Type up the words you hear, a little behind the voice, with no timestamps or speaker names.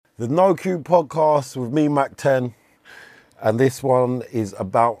The No Q podcast with me, Mac 10, and this one is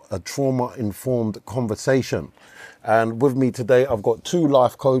about a trauma-informed conversation. And with me today, I've got two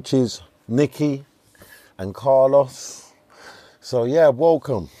life coaches, Nikki and Carlos. So yeah,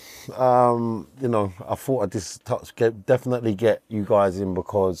 welcome. I thought I'd just definitely get you guys in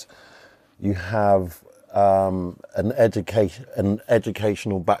because you have an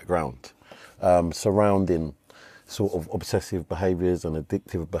educational background surrounding sort of obsessive behaviours and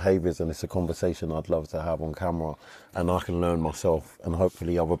addictive behaviours, and it's a conversation I'd love to have on camera, and I can learn myself, and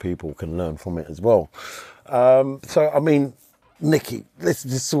hopefully other people can learn from it as well. Nikki, let's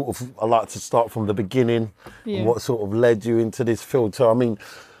just sort of, I like to start from the beginning, and what sort of led you into this field. So,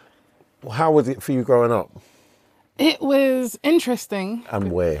 how was it for you growing up? It was interesting.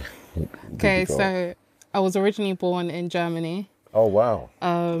 And where? Okay, so I was originally born in Germany. Oh, wow.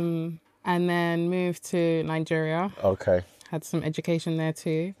 And then moved to Nigeria. Okay. Had some education there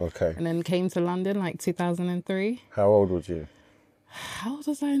too. Okay. And then came to London like 2003. How old was you? How old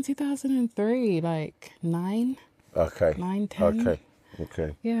was I in 2003? Like 9? Okay. 9, 10?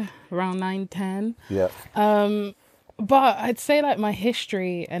 Okay. Yeah, around 9, 10. Yeah. But I'd say like my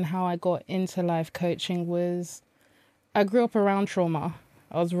history and how I got into life coaching was I grew up around trauma.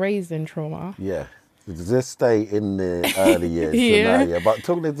 I was raised in trauma. Yeah. Let's stay in the early years. Yeah. But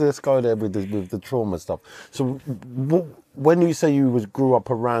let's go there with the trauma stuff. So when you say you grew up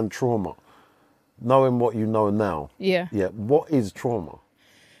around trauma, knowing what you know now. Yeah. Yeah. What is trauma?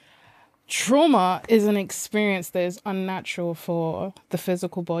 Trauma is an experience that is unnatural for the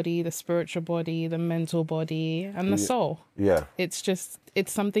physical body, the spiritual body, the mental body, and the soul. Yeah. It's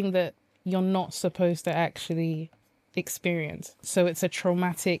something that you're not supposed to actually experience. So it's a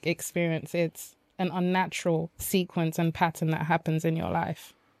traumatic experience. It's an unnatural sequence and pattern that happens in your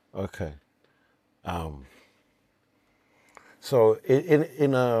life. Okay. So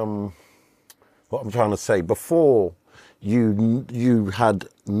in what I'm trying to say, before you had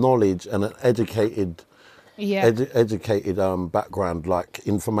knowledge and an educated background, like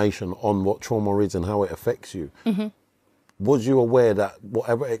information on what trauma is and how it affects you. Mm-hmm. Was you aware that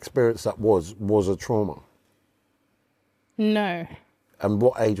whatever experience that was a trauma? No. And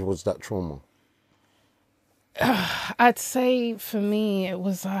what age was that trauma? I'd say for me, it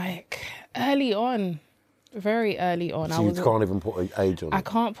was like early on, very early on. So you can't even put an age on it? I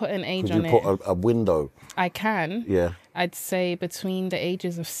can't put an age on it. Could you put a window? I can. Yeah. I'd say between the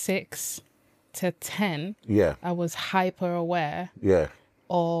ages of 6 to 10, yeah, I was hyper aware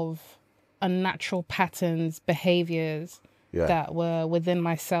of unnatural patterns, behaviors that were within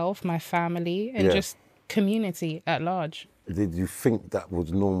myself, my family, and just community at large. Did you think that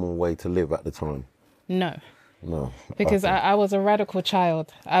was a normal way to live at the time? No. No. Because I was a radical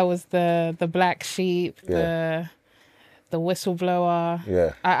child. I was the black sheep, the whistleblower.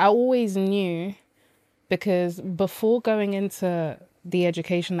 Yeah. I always knew, because before going into the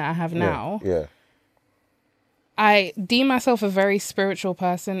education that I have now, I deem myself a very spiritual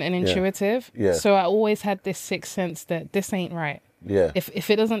person and intuitive. Yeah. So I always had this sixth sense that this ain't right. Yeah.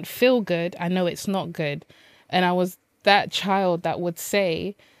 If it doesn't feel good, I know it's not good. And I was that child that would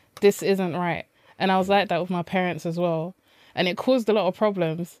say, this isn't right. And I was like that with my parents as well. And it caused a lot of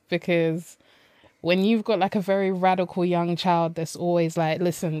problems, because when you've got like a very radical young child that's always like,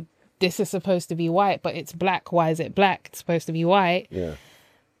 listen, this is supposed to be white, but it's black. Why is it black? It's supposed to be white. Yeah.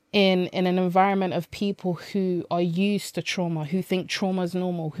 In an environment of people who are used to trauma, who think trauma is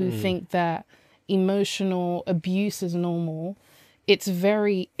normal, who think that emotional abuse is normal, it's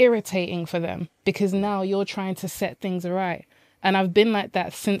very irritating for them, because now you're trying to set things right. And I've been like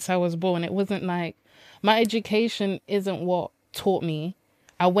that since I was born. It wasn't like, my education isn't what taught me.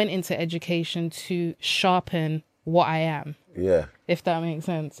 I went into education to sharpen what I am. Yeah. If that makes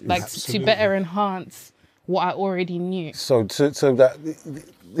sense. Like to better enhance what I already knew. So that,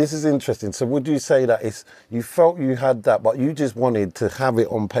 this is interesting. So would you say that you felt you had that, but you just wanted to have it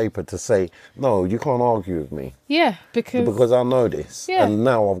on paper to say, no, you can't argue with me? Yeah, because I know this. Yeah. And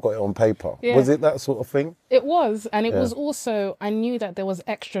now I've got it on paper. Yeah. Was it that sort of thing? It was. And it was also, I knew that there was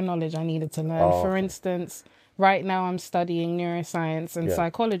extra knowledge I needed to learn. For instance, right now I'm studying neuroscience and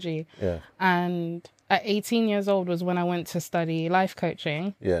psychology. Yeah. And at 18 years old was when I went to study life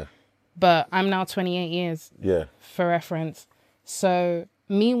coaching. Yeah. But I'm now 28 years. Yeah. For reference. So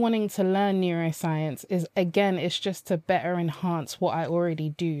me wanting to learn neuroscience it's just to better enhance what I already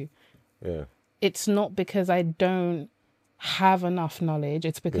do. Yeah. It's not because I don't have enough knowledge.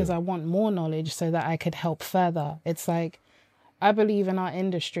 It's because I want more knowledge so that I could help further. It's like, I believe in our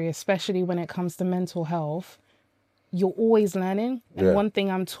industry, especially when it comes to mental health, you're always learning. And one thing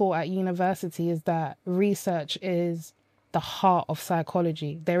I'm taught at university is that research is the heart of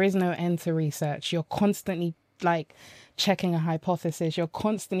psychology. There is no end to research. You're constantly like checking a hypothesis. You're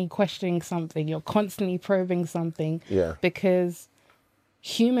constantly questioning something. You're constantly probing something. Yeah. Because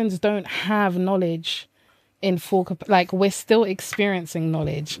humans don't have knowledge in full, like we're still experiencing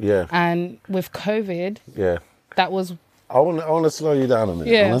knowledge. Yeah. And with COVID, that was... I want to slow you down a minute.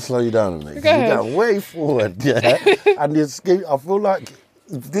 Yeah. I want to slow you down a minute. Go ahead. You're going way forward, yeah. And I feel like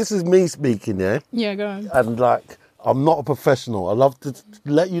this is me speaking, yeah. Yeah, go on. And like, I'm not a professional. I love to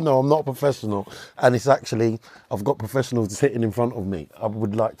let you know I'm not a professional. And it's actually, I've got professionals sitting in front of me. I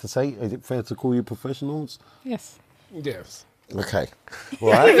would like to say, is it fair to call you professionals? Yes. Yes. Okay.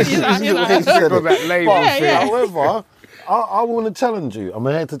 Right. That label thing. However, I want to challenge you. I'm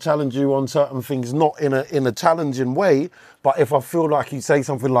here to challenge you on certain things, not in a challenging way, but if I feel like you say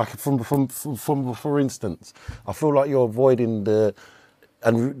something like, for instance, I feel like you're avoiding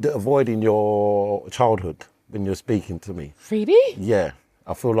your childhood when you're speaking to me. Really? Yeah.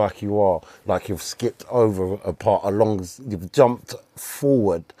 I feel like you are, like you've skipped over a part you've jumped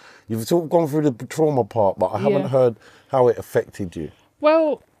forward. You've sort of gone through the trauma part, but I haven't heard how it affected you.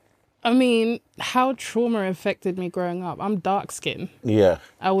 Well, I mean, how trauma affected me growing up. I'm dark skinned. Yeah.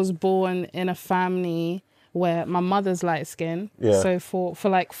 I was born in a family where my mother's light skin. Yeah. So for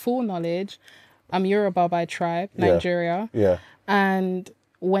like full knowledge, I'm Yoruba by tribe, Nigeria. Yeah. And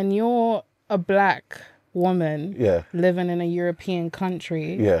when you're a black woman living in a European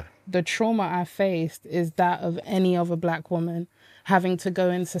country, the trauma I faced is that of any other black woman. Having to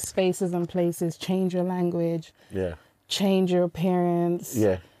go into spaces and places, change your language, change your appearance,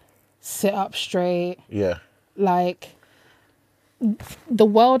 sit up straight. Yeah. Like, the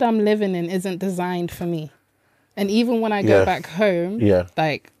world I'm living in isn't designed for me. And even when I go back home,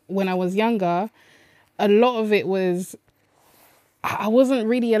 like when I was younger, a lot of it was, I wasn't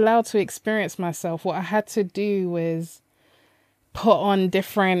really allowed to experience myself. What I had to do was put on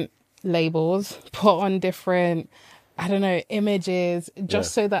different labels, put on different, I don't know, images,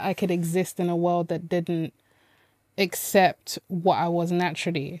 just so that I could exist in a world that didn't accept what I was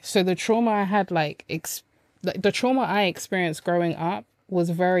naturally. So the trauma I had, the trauma I experienced growing up was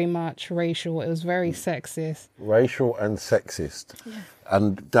very much racial. It was very sexist. Racial and sexist. Yeah.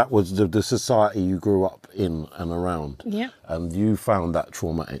 And that was the society you grew up in and around. Yeah. And you found that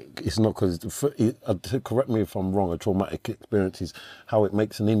traumatic. It's not because, correct me if I'm wrong, a traumatic experience is how it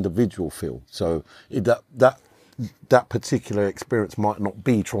makes an individual feel. So that particular experience might not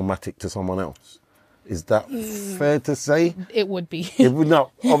be traumatic to someone else. Is that fair to say? It would be.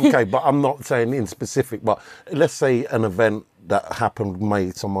 Okay, but I'm not saying in specific, but let's say an event that happened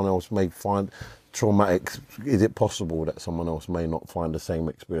someone else may find traumatic. Is it possible that someone else may not find the same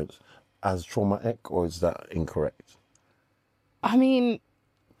experience as traumatic, or is that incorrect? I mean,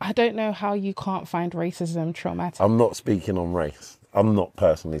 I don't know how you can't find racism traumatic. I'm not speaking on race. I'm not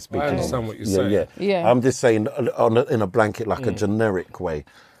personally speaking. I understand what you're saying. Yeah. I'm just saying in a blanket, like a generic way.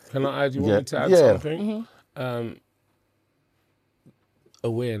 Can I add? You want me to add something? Mm-hmm.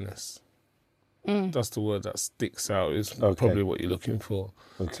 Awareness. That's the word that sticks out. Is probably what you're looking for.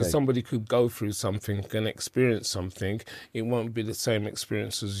 Okay. So somebody could go through something and experience something. It won't be the same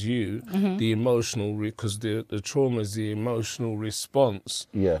experience as you. Mm-hmm. The emotional, because the trauma is the emotional response.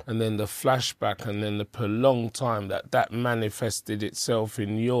 Yeah. And then the flashback, and then the prolonged time that manifested itself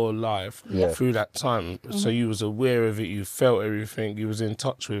in your life through that time. Mm-hmm. So you was aware of it. You felt everything. You was in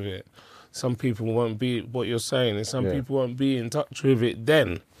touch with it. Some people won't be, what you're saying is some people won't be in touch with it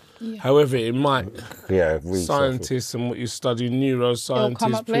then. Yeah. However, it might. Scientists and what you study,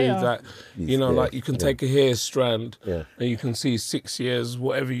 neuroscientists prove that, like you can take a hair strand and you can see 6 years,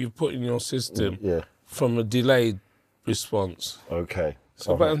 whatever you put in your system, from a delayed response. Okay.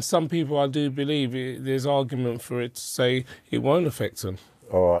 But some people, I do believe there's argument for it to say it won't affect them.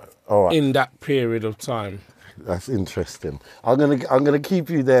 All right. In that period of time. That's interesting. I'm gonna keep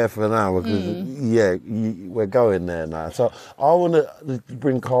you there for now because we're going there now. So I want to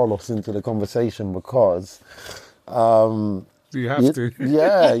bring Carlos into the conversation because you have to.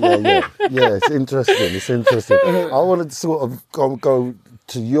 Yeah. It's interesting. I want to sort of go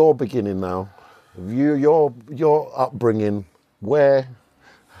to your beginning now. Your upbringing, where,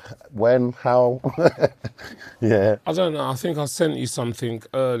 when, how. Yeah. I don't know. I think I sent you something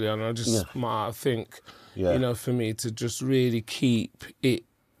earlier, and I just might think. Yeah. For me to just really keep it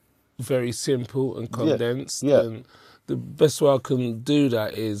very simple and condensed. Yeah. And the best way I can do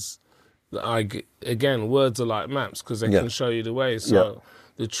that is that words are like maps because they can show you the way. So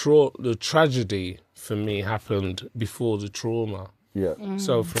the tragedy for me happened before the trauma. Yeah.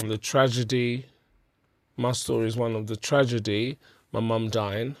 So from the tragedy, my story is one of the tragedy, my mum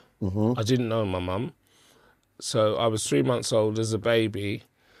dying. Mm-hmm. I didn't know my mum. So I was 3 months old as a baby.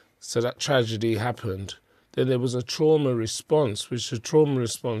 So that tragedy happened. Then there was a trauma response, which the trauma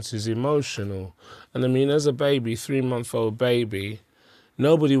response is emotional. And I mean, as a baby, 3-month-old baby,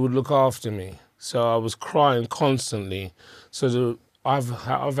 nobody would look after me. So I was crying constantly. So I've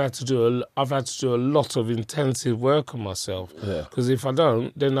had to do a lot of intensive work on myself. Because if I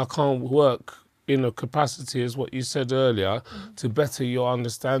don't, then I can't work in a capacity, as what you said earlier, to better your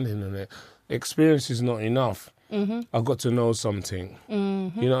understanding of it. Experience is not enough. I've got to know something.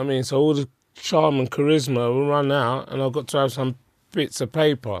 You know what I mean? So all the charm and charisma will run out, and I've got to have some bits of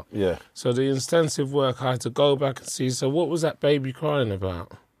paper. Yeah. So the intensive work, I had to go back and see, so what was that baby crying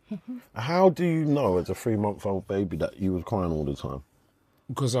about? How do you know as a 3-month-old baby that you was crying all the time?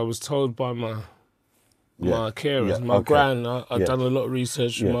 Because I was told by my carers, my gran. I've done a lot of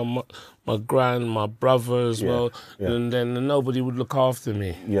research with my gran, my brother as well, and then nobody would look after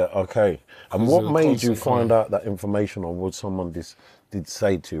me. Yeah, okay. And what made you find out that information, or was someone did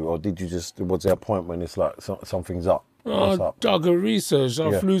say to you, or was there a point when it's like something's up? I dug a research.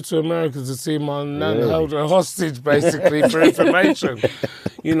 I flew to America to see my nan held her hostage, basically, for information.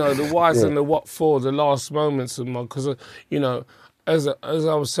 You know, the whys and the what for, the last moments of my... Because, you know, as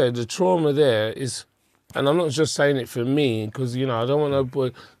I was saying, the trauma there is... And I'm not just saying it for me, because, you know, I don't want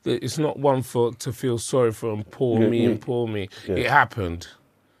to... It's not one to feel sorry for and poor me. Yeah. It happened.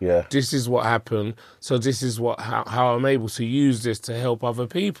 Yeah. This is what happened. So this is how I'm able to use this to help other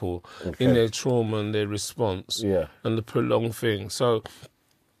people in their trauma and their response and the prolonged thing. So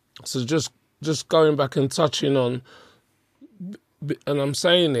just going back and touching on, and I'm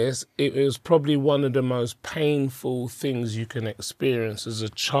saying this, it was probably one of the most painful things you can experience as a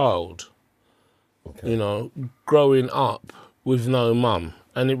child, you know, growing up with no mum.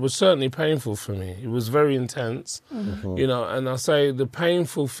 And it was certainly painful for me. It was very intense, you know, and I say the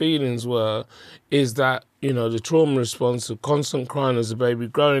painful feelings is that, you know, the trauma response, the constant crying as a baby,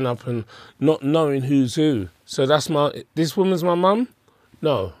 growing up and not knowing who's who. So this woman's my mum?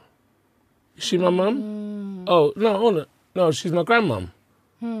 No. Is she my mum? Oh, no, she's my grandmum.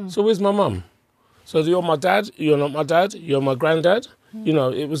 So where's my mum? So you're my dad, you're not my dad, you're my granddad? You know,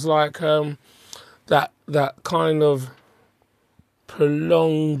 it was like that kind of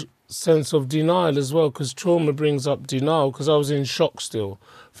prolonged sense of denial as well, because trauma brings up denial, because I was in shock still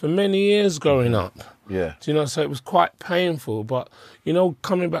for many years growing up. Yeah. Do you know, so it was quite painful. But, you know,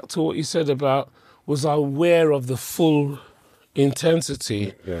 coming back to what you said about, was I aware of the full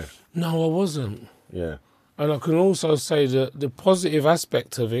intensity? Yeah. No, I wasn't. Yeah. And I can also say the positive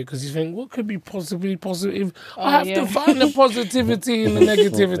aspect of it, because you think, what could be possibly positive? I have to find the positivity in the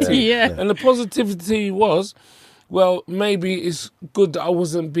negativity. And the positivity was, well, maybe it's good that I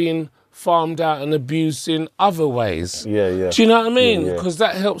wasn't being farmed out and abused in other ways. Yeah. Do you know what I mean? Because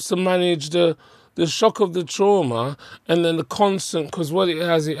that helps to manage the shock of the trauma, and then the constant, because what it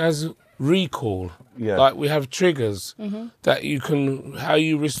has recall. Yeah. Like we have triggers that how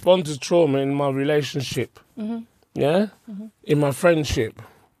you respond to trauma in my relationship. In my friendship.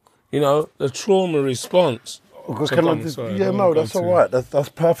 You know, the trauma response. That's all right. That's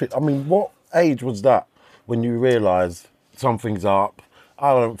perfect. I mean, what age was that when you realise something's up?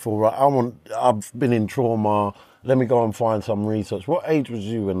 I don't feel right. I've been in trauma. Let me go and find some research. What age was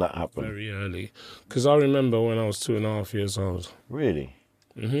you when that happened? Very early. Because I remember when I was 2.5 years old. Really?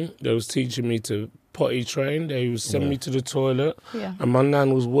 They was teaching me to potty train. They would send me to the toilet. Yeah. And my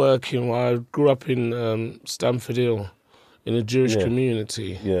nan was working. I grew up in Stamford Hill in a Jewish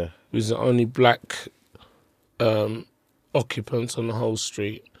community. Yeah. We was the only black occupants on the whole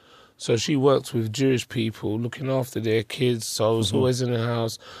street. So she worked with Jewish people, looking after their kids. So I was always in the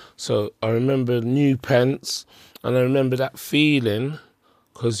house. So I remember new pence, and I remember that feeling,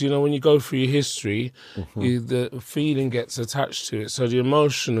 because, you know, when you go through your history, the feeling gets attached to it. So the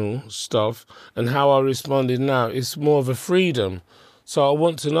emotional stuff and how I responded now, it's more of a freedom. So I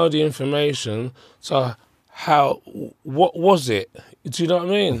want to know the information. So what was it? Do you know what I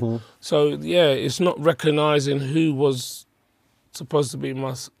mean? So, yeah, it's not recognising who was supposed to be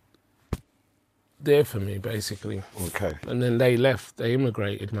there for me, basically. Okay. And then they left. They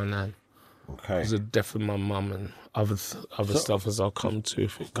immigrated, my nan. Okay. Because of the death of my mum and other stuff, as I'll come to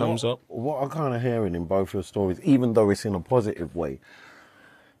if it comes up. What I'm kind of hearing in both your stories, even though it's in a positive way,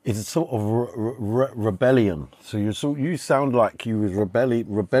 is a sort of rebellion. So you sound like you was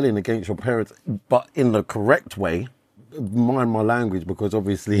rebelling against your parents, but in the correct way. Mind my language, because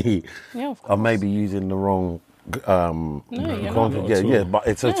obviously I may be using the wrong but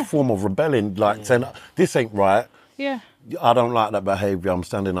it's a form of rebellion, like saying this ain't right. I don't like that behaviour. I'm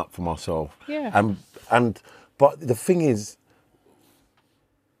standing up for myself. But the thing is,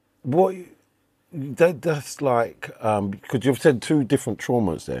 that's like, because you've said 2 different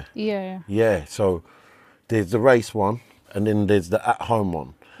traumas there. Yeah. Yeah, so there's the race one, and then there's the at-home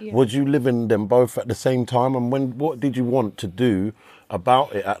one. Yeah. Was you living them both at the same time? And what did you want to do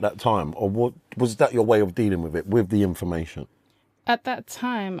about it at that time? Or what was that your way of dealing with it, with the information? At that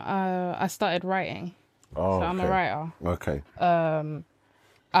time, I started writing. Oh, so I'm a writer. Okay.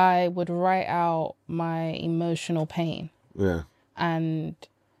 I would write out my emotional pain. Yeah. And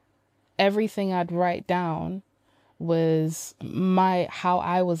everything I'd write down was how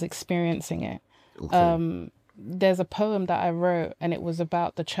I was experiencing it. Okay. There's a poem that I wrote, and it was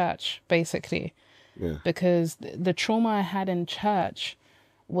about the church, basically. Yeah. Because the trauma I had in church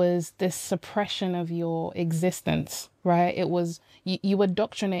was this suppression of your existence, right? It was, you were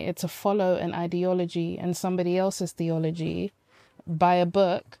indoctrinated to follow an ideology and somebody else's theology by a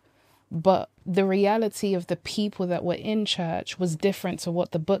book, but the reality of the people that were in church was different to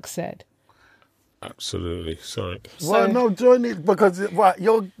what the book said. Absolutely. Sorry. Well, no, join it, because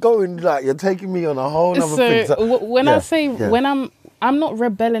you're going, like, you're taking me on a whole other thing. So when I say, when I'm not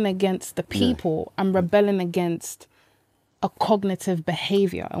rebelling against the people, I'm rebelling against a cognitive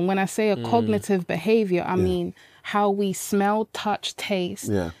behavior. And when I say a cognitive behavior, I mean how we smell, touch,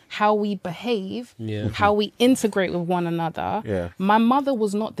 taste, how we behave, how we integrate with one another. Yeah. My mother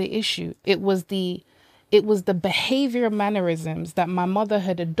was not the issue. It was the behavior mannerisms that my mother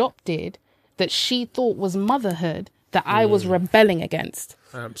had adopted that she thought was motherhood that I was rebelling against.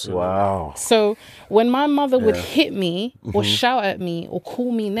 Absolutely. Wow. So when my mother would hit me or shout at me or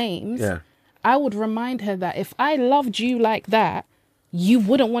call me names, I would remind her that if I loved you like that, you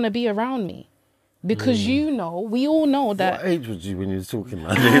wouldn't want to be around me. Because we all know that. What age was you when you were talking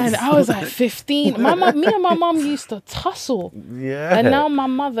like this? I was like 15. Me and my mum used to tussle. Yeah. And now my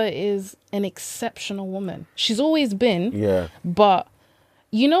mother is an exceptional woman. She's always been. Yeah. But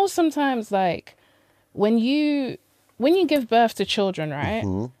sometimes, like, when you give birth to children, right?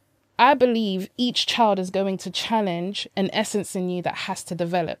 Mm-hmm. I believe each child is going to challenge an essence in you that has to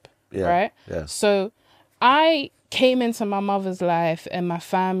develop. Yeah, right? Yeah. So I came into my mother's life and my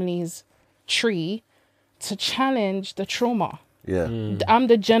family's tree to challenge the trauma. Yeah. I'm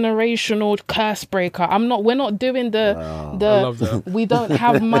the generational curse breaker. We're not doing we don't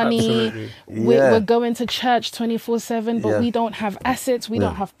have money. We're going to church 24/7, but we don't have assets. We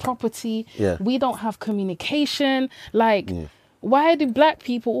don't have property. Yeah. We don't have communication. Like, why do black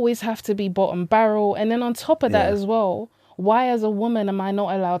people always have to be bottom barrel? And then on top of that as well, why as a woman am I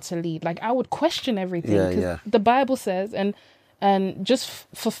not allowed to lead? Like, I would question everything, because the Bible says, and just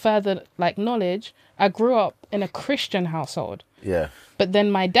for further, like, knowledge, I grew up in a Christian household. Yeah. But then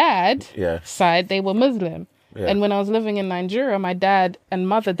my dad side, they were Muslim. Yeah. And when I was living in Nigeria, my dad and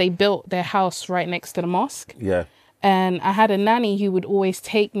mother, they built their house right next to the mosque. Yeah. And I had a nanny who would always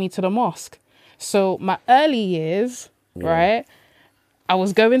take me to the mosque. So my early years, right, I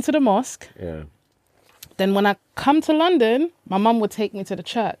was going to the mosque. Yeah. Then when I come to London, my mum would take me to the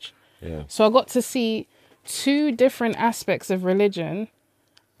church. Yeah. So I got to see 2 different aspects of religion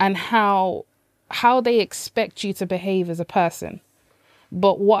and how they expect you to behave as a person.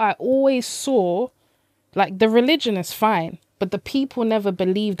 But what I always saw, like, the religion is fine, but the people never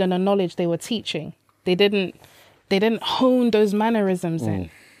believed in the knowledge they were teaching. They didn't hone those mannerisms in,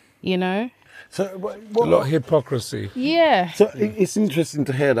 So a lot of hypocrisy. Yeah. So it's interesting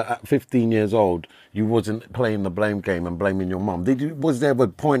to hear that at 15 years old, you wasn't playing the blame game and blaming your mum. Was there a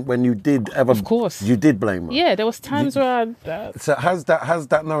point when you did ever? Of course. You did blame her. Yeah, there was times where So has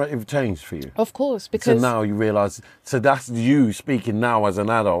that narrative changed for you? Of course, because so now you realise. So that's you speaking now as an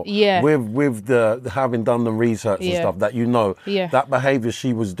adult. Yeah. With the having done the research and stuff, that that behaviour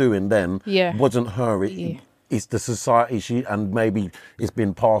she was doing then wasn't her. It's the society and maybe it's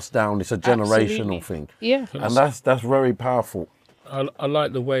been passed down. It's a generational thing. Yeah. And that's very powerful. I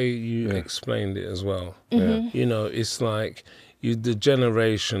like the way you explained it as well. Mm-hmm. It's like the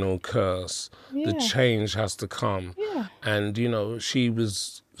generational curse. The change has to come. Yeah. And she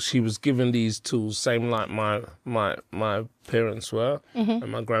was given these tools, same like my parents were,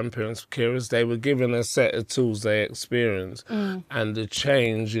 and my grandparents, carers. They were given a set of tools they experienced, and the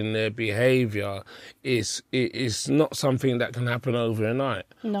change in their behaviour is not something that can happen overnight.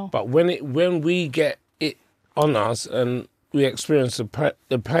 No. But when we get it on us and we experience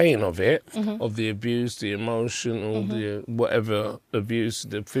the pain of it, of the abuse, the emotional, the whatever abuse,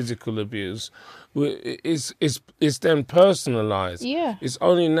 the physical abuse, it's then personalised. Yeah. It's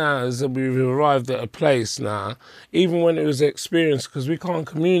only now as we've arrived at a place now, even when it was experienced, because we can't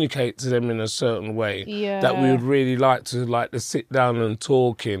communicate to them in a certain way that we would really like to sit down and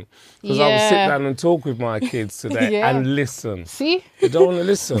talk in. Because I would sit down and talk with my kids today and listen. See? They don't want to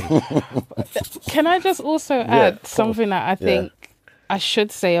listen. Can I just also add something that I think I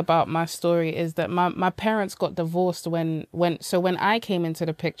should say about my story is that my parents got divorced when I came into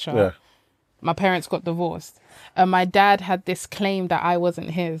the picture, my parents got divorced. And my dad had this claim that I wasn't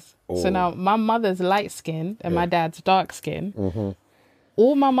his. So now my mother's light skin and my dad's dark skin. Mm-hmm.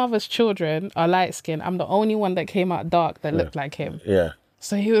 All my mother's children are light skin. I'm the only one that came out dark that looked like him. Yeah.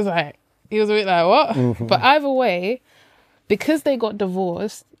 So he was a bit like, what? Mm-hmm. But either way, because they got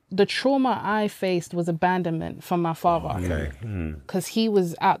divorced, the trauma I faced was abandonment from my father. Okay. Because he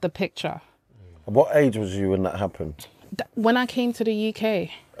was out the picture. What age was you when that happened? When I came to the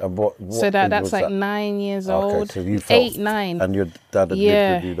UK. What so that's like 9 years old. So you felt, 8, 9. And your dad had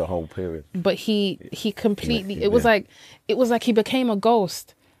lived with you the whole period. But he completely, it was like he became a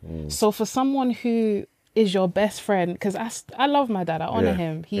ghost. So for someone who is your best friend, because I love my dad, I honor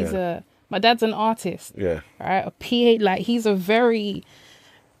him. My dad's an artist. Yeah. Right? A PA, like he's a very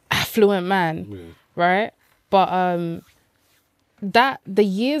affluent man. Right? But the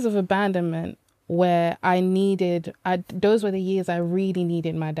years of abandonment where those were the years I really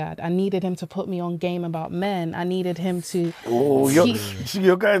needed my dad. I needed him to put me on game about men. I needed him to... Oh,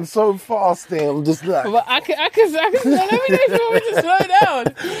 you're going so fast there. I'm just like... But I can let me know if you want me to slow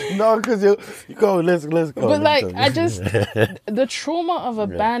down. No, because you go, let's go. But like, I just... the trauma of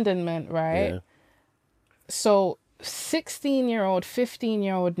abandonment, right? Yeah. So 16-year-old,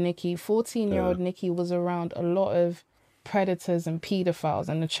 15-year-old Nikki, 14-year-old Nikki was around a lot of predators and pedophiles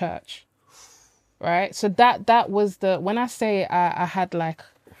in the church. Right, so that was when I say I had like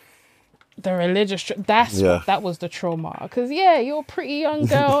the religious, that was the trauma. Because you're a pretty young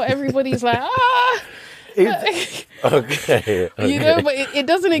girl. Everybody's like, okay. You know, but it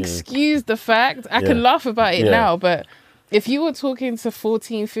doesn't excuse the fact. I can laugh about it now, but if you were talking to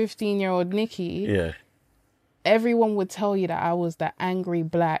 14, 15-year-old Nikki, everyone would tell you that I was the angry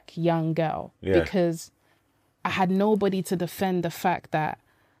black young girl because I had nobody to defend the fact that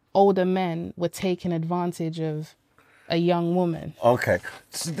older men were taking advantage of a young woman. Okay.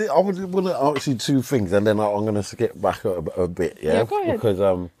 So I want to ask you two things and then I'm going to skip back a bit, Yeah, go ahead.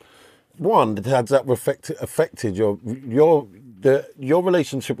 Because, one, has that affected your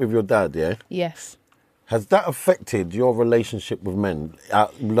relationship with your dad, yeah? Yes. Has that affected your relationship with men,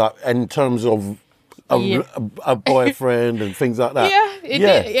 like in terms of a boyfriend and things like that?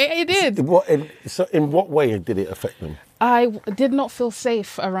 It did. In what way did it affect them? I did not feel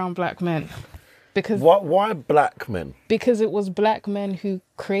safe around black men. Because why black men? Because it was black men who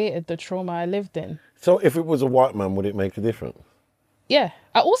created the trauma I lived in. So if it was a white man, would it make a difference? Yeah.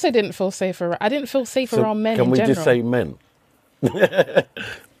 I also didn't feel safe around men in general. Can we just say men? We can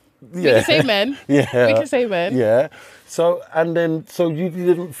say men. Yeah. We can say men. Yeah. So you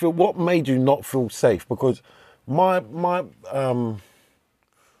didn't feel, what made you not feel safe? Because my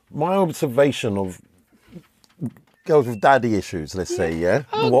observation of girls with daddy issues, let's say,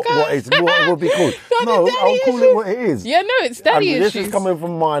 what would be called? No, I'll call it what it is. Yeah, no, it's daddy issues. This is coming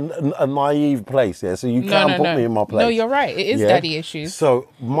from a naive place, so you can't put me in my place. No, you're right. It is daddy issues. So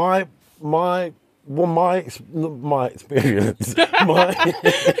my experience.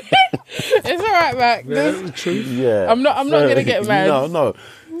 It's all right, Mac. I'm not gonna get mad. No.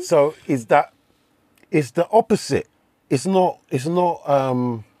 So it's the opposite. It's not.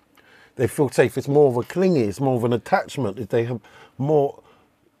 They feel safe. It's more of a clingy. It's more of an attachment. If they have more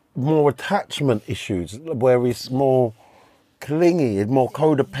attachment issues, where it's more clingy, it's more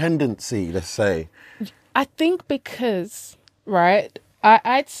codependency. Let's say. I think because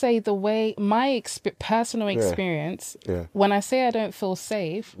I'd say the way my personal experience. When I say I don't feel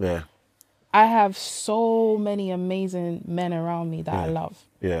safe. I have so many amazing men around me that I love.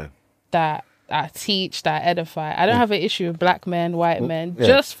 That I teach, that I edify. I don't have an issue with black men, white men,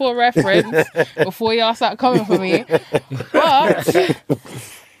 just for reference, before y'all start coming for me. But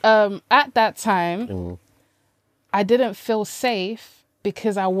at that time, I didn't feel safe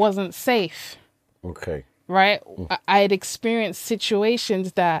because I wasn't safe. Okay. Right? I had experienced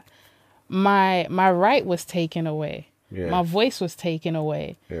situations that my right was taken away. My voice was taken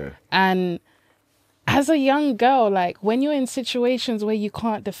away. And as a young girl, like when you're in situations where you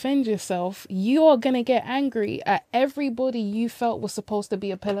can't defend yourself, you're going to get angry at everybody you felt was supposed to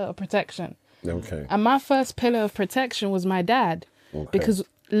be a pillar of protection. Okay. And my first pillar of protection was my dad. Okay. Because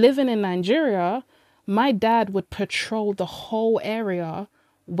living in Nigeria, my dad would patrol the whole area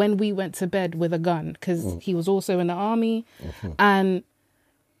when we went to bed with a gun, because he was also in the army. And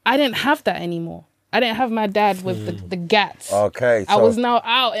I didn't have that anymore. I didn't have my dad with the gats. Okay, so I was now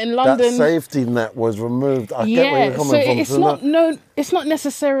out in London. That safety net was removed. I get where you're coming from. It's not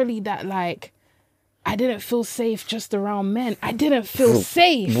necessarily that like I didn't feel safe just around men. I didn't feel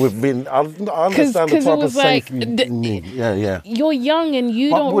safe. I understand the type of safety you need. Yeah. You're young and you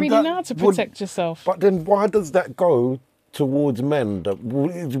don't really know how to protect yourself. But then why does that go towards men?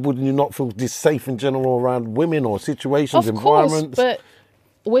 Wouldn't you not feel this safe in general around women or situations, environments? Of course,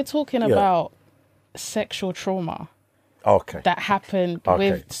 but we're talking about sexual trauma. Okay. That happened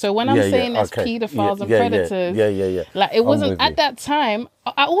with. So when I'm saying there's paedophiles and predators, like it wasn't at that time.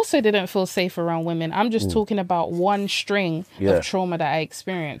 I also didn't feel safe around women. I'm just talking about one string of trauma that I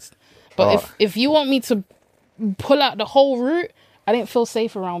experienced. But if you want me to pull out the whole root, I didn't feel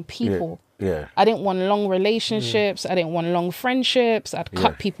safe around people. Yeah. I didn't want long relationships. I didn't want long friendships. I'd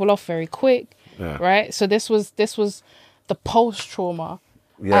cut people off very quick. Yeah. Right. So this was the post trauma,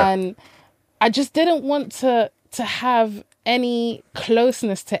 and I just didn't want to have any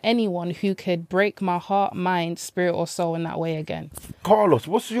closeness to anyone who could break my heart, mind, spirit, or soul in that way again. Carlos,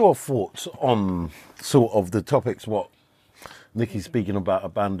 what's your thoughts on sort of the topics what Nikki's speaking about,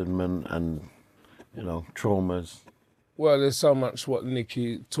 abandonment and, traumas? Well, there's so much what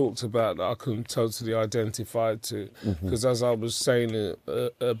Nikki talked about that I can totally identify to. Because as I was saying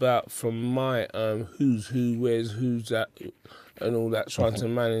about from my who's who, where's who's that, and all that, trying to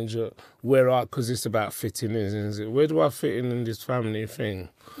manage because it's about fitting in, isn't it? Where do I fit in this family thing?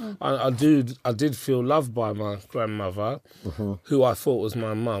 I did feel loved by my grandmother, who I thought was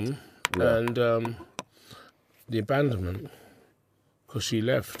my mum, and the abandonment, because she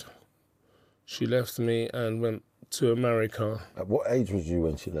left. She left me and went to America. At what age was you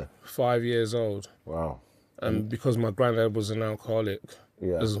when she left? 5 years old. Wow. And because my granddad was an alcoholic,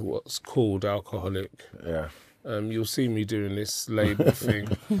 as what's called alcoholic. Yeah. You'll see me doing this label thing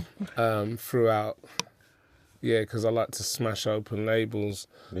throughout. Yeah, because I like to smash open labels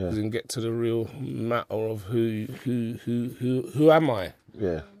and get to the real matter of who am I?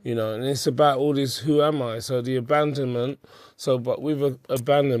 Yeah. And it's about all this who am I? So the abandonment, but with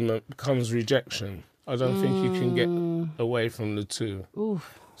abandonment comes rejection. I don't think you can get away from the two.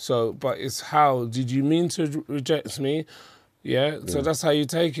 Oof. So, but it's how, did you mean to reject me? Yeah, so that's how you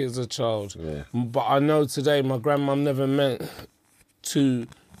take it as a child. Yeah. But I know today my grandmum never meant to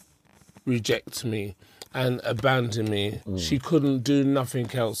reject me and abandon me. She couldn't do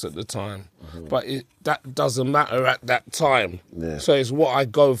nothing else at the time. But that doesn't matter at that time. Yeah. So it's what I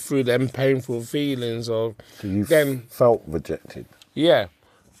go through, them painful feelings of... So you felt rejected? Yeah,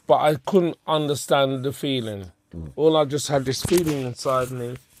 but I couldn't understand the feeling. All I just had this feeling inside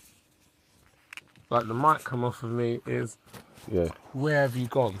me, like the mic come off of me, is... Yeah. Where have you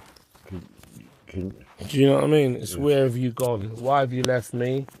gone? Do you know what I mean? It's where have you gone? Why have you left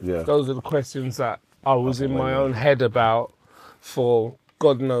me? Yeah. Those are the questions that I was in my own head about for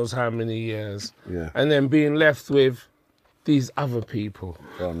God knows how many years. Yeah. And then being left with these other people.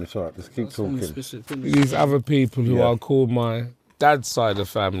 It's all right. Just keep talking. These other people who I call my dad's side of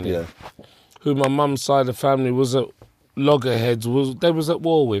family. Yeah. Who my mum's side of family was at loggerheads. They was at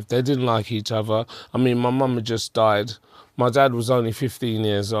war with. They didn't like each other. I mean, my mum had just died. My dad was only 15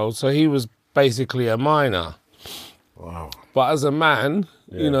 years old, so he was basically a minor. Wow. But as a man,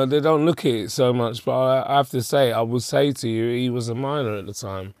 they don't look at it so much. But I have to say, I would say to you, he was a minor at the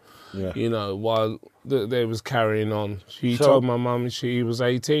time. Yeah. While they was carrying on. She told my mum he was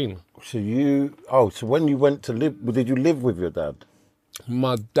 18. So when you went to live, did you live with your dad?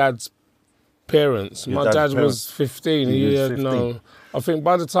 My dad's parents. My dad was 15. He had 15. I think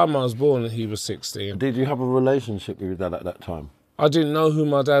by the time I was born, he was 16. Did you have a relationship with your dad at that time? I didn't know who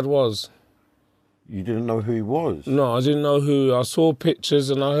my dad was. You didn't know who he was? No, I didn't know who. I saw pictures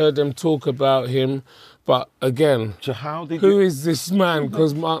and I heard them talk about him. But again, so who is this man?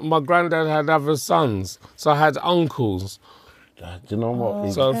 Because my granddad had other sons. So I had uncles. Do you know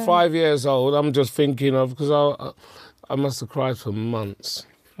what? So 5 years old, I'm just thinking of, because I must have cried for months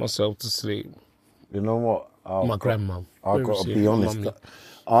myself to sleep. You know what? My grandmum. I've got to be honest.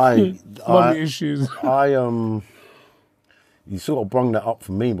 Mummy issues. You sort of brung that up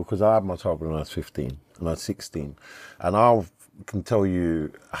for me because I had my child when I was 15 and I was 16. And I can tell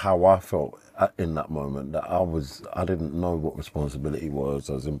you how I felt in that moment, that I didn't know what responsibility was.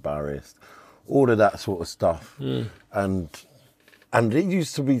 I was embarrassed. All of that sort of stuff. And it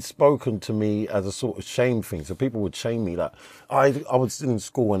used to be spoken to me as a sort of shame thing. So people would shame me. Like I was in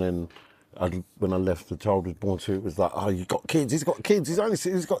school and then when I left, the child was born to it was like, oh, you got kids, he's got kids, he's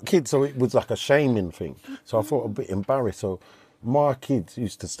got kids. So it was like a shaming thing. So I felt a bit embarrassed. So my kids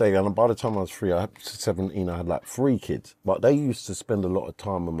used to stay, and by the time I was 17, I had like 3 kids. But they used to spend a lot of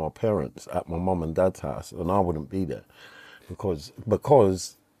time with my parents at my mum and dad's house, and I wouldn't be there because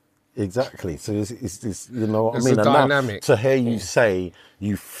exactly. So it's this, you know what I mean? A dynamic. And to hear you say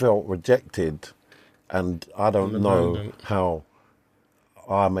you felt rejected, and I don't know how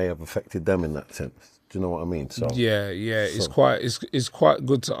I may have affected them in that sense. Do you know what I mean? So it's quite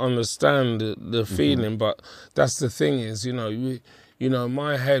good to understand the feeling, but that's the thing is, you know,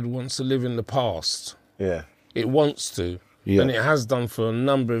 my head wants to live in the past. Yeah, it wants to, and it has done for a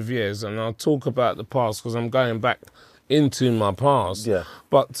number of years. And I'll talk about the past because I'm going back into my past. Yeah.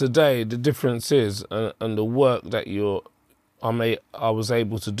 But today the difference is, and the work that I was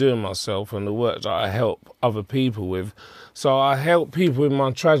able to do myself, and the work that I help other people with. So I help people with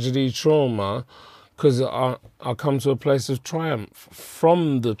my tragedy, trauma. Because I come to a place of triumph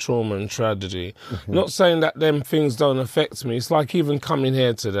from the trauma and tragedy. Not saying that them things don't affect me. It's like even coming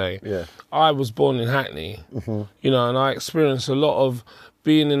here today. Yeah. I was born in Hackney, you know, and I experienced a lot of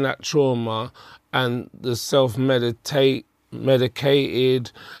being in that trauma and the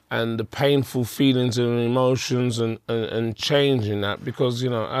medicated and the painful feelings and emotions and changing that. Because, you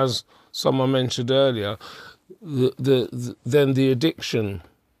know, as someone mentioned earlier, then the addiction.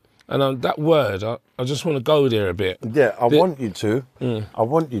 And that word, I just want to go there a bit. Yeah, I want you to. I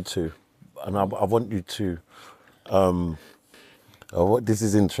want you to. And I want you to... this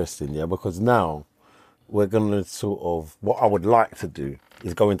is interesting, yeah, because now we're going to sort of... What I would like to do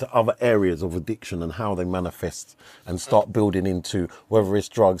is go into other areas of addiction and how they manifest and start building into, whether it's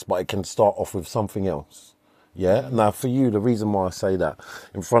drugs, but it can start off with something else. Yeah? Now, for you, the reason why I say that,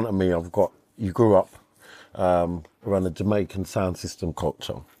 in front of me, I've got... You grew up around the Jamaican sound system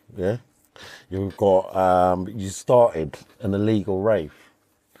culture. Yeah, you've got. You started an illegal rave,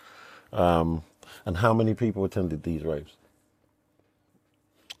 and how many people attended these raves?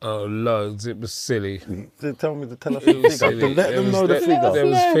 Oh, loads. It was silly. Tell us the figure. Let them know the figure. There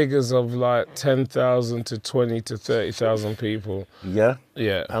was figures of like 10,000 to 20 to 30,000 people. Yeah,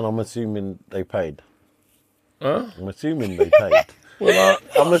 yeah. And I'm assuming they paid. Huh? I'm assuming they paid. Well,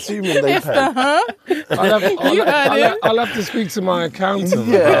 I'm assuming they paid. I'll have to speak to my accountant.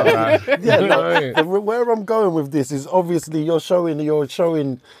 Where I'm going with this is obviously you're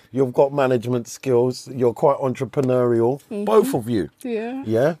showing you've got management skills. You're quite entrepreneurial, both of you.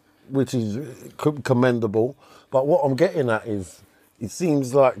 Yeah, which is commendable. But what I'm getting at is, it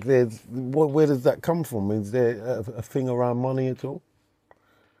seems like where does that come from? Is there a thing around money at all?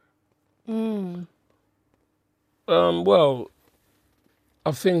 Well,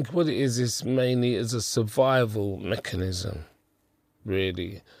 I think what it is mainly is a survival mechanism,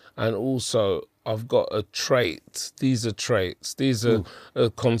 really. And also, I've got a trait. These are traits. These are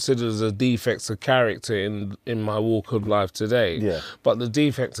considered as a defects of character in my walk of life today. Yeah. But the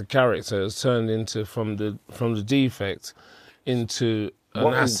defect of character has turned into from the defect into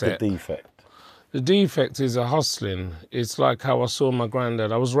an asset. What is the defect? The defect is a hustling. It's like how I saw my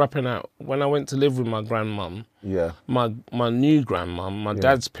granddad. I was rapping out when I went to live with my grandmum. Yeah. My new grandmum, my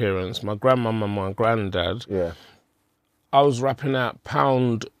dad's parents, my grandmum and my granddad. Yeah. I was rapping out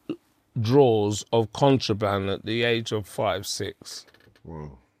pound draws of contraband at the age of 5, 6.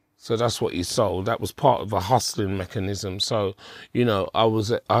 Wow. So that's what he sold. That was part of a hustling mechanism. So, you know,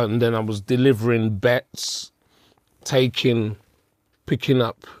 and then I was delivering bets, picking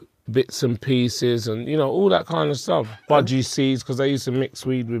up bits and pieces and, you know, all that kind of stuff. Budgie seeds, because I used to mix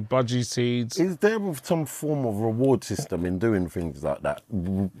weed with budgie seeds. Is there some form of reward system in doing things like that?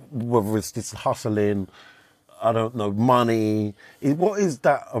 Whether it's this hustling, I don't know, money. What is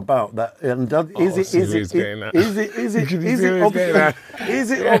that about? That and is it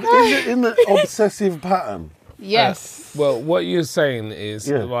in an obsessive pattern? Yes. Well, what you're saying is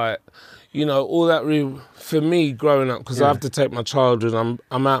like, you know, all that for me growing up, because I have to take my childhood.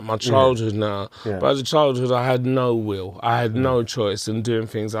 I'm out my childhood now. Yeah. But as a childhood, I had no will. I had no choice in doing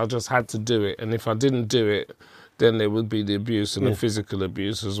things. I just had to do it. And if I didn't do it, then there would be the abuse and the physical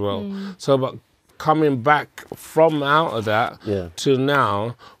abuse as well. So, but coming back from out of that to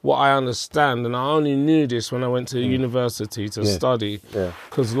now, what I understand, and I only knew this when I went to university to study,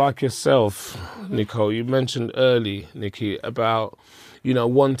 because like yourself, Nicole, you mentioned early, Nikki, about, you know,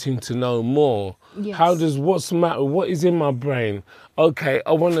 wanting to know more. Yes. What's the matter? What is in my brain? Okay,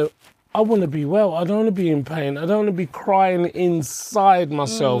 I want to be well. I don't want to be in pain. I don't want to be crying inside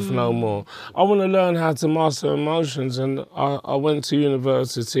myself no more. I want to learn how to master emotions. And I went to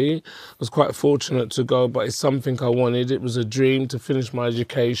university. I was quite fortunate to go, but it's something I wanted. It was a dream to finish my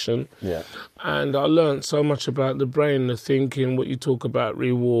education. Yeah. And I learned so much about the brain, the thinking, what you talk about,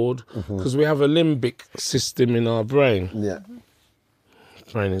 reward, because we have a limbic system in our brain. Yeah.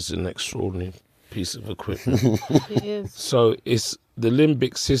 brain is an extraordinary piece of equipment. It is. So it's the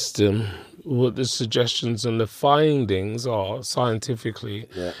limbic system. What the suggestions and the findings are scientifically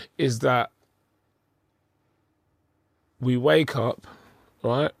is that we wake up,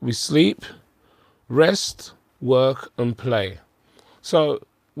 right? We sleep, rest, work, and play. So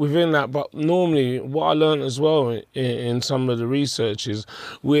within that, but normally what I learned as well in some of the research is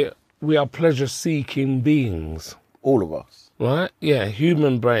we are pleasure-seeking beings. All of us. Right? Yeah,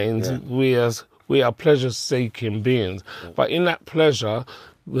 human brains, we are pleasure-seeking beings. But in that pleasure,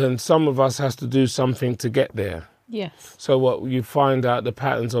 then some of us has to do something to get there. Yes. So what you find out the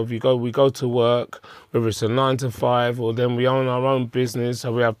patterns of we go to work, whether it's a 9 to 5, or then we own our own business,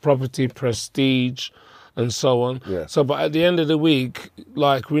 so we have property, prestige, and so on. Yeah. So, but at the end of the week,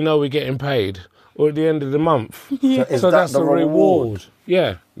 like we know we're getting paid, or at the end of the month. Yeah. So that's the reward.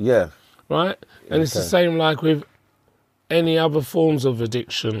 Yeah. Yeah. Right? And it's the same like with any other forms of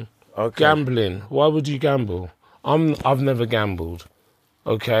addiction. Okay. Gambling. Why would you gamble? I've never gambled.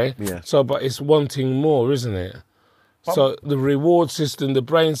 Okay? Yeah. So, but it's wanting more, isn't it? So the reward system, the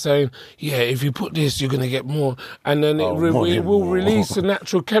brain saying, yeah, if you put this, you're going to get more. And then it will release a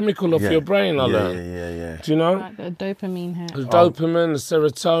natural chemical of your brain, I learned. Yeah. Do you know? Like the dopamine hit. The dopamine, the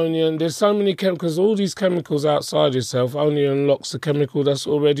serotonin. There's so many chemicals. All these chemicals outside yourself only unlocks the chemical that's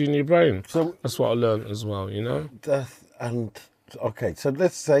already in your brain. So that's what I learned as well, you know? Okay, so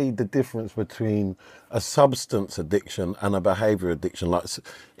let's say the difference between a substance addiction and a behaviour addiction. Like,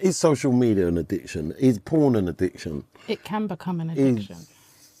 is social media an addiction? Is porn an addiction? It can become an addiction.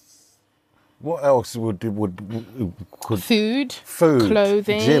 What else could food,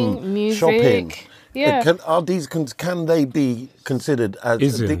 clothing, gym, music, shopping? Yeah. Can they be considered as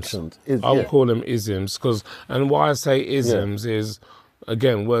isms. addictions? I'll call them isms, and why I say isms is,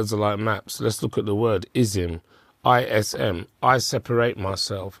 again, words are like maps. Let's look at the word ism. ISM, I separate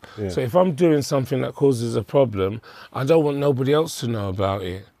myself. Yeah. So if I'm doing something that causes a problem, I don't want nobody else to know about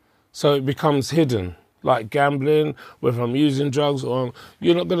it. So it becomes hidden, like gambling, whether I'm using drugs or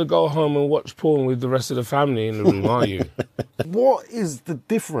you're not going to go home and watch porn with the rest of the family in the room, are you? What is the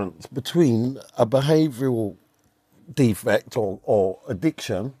difference between a behavioural defect or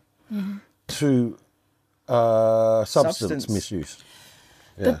addiction to substance misuse?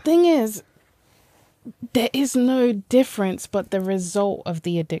 Yeah. The thing is, there is no difference but the result of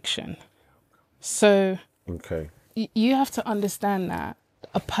the addiction. So you have to understand that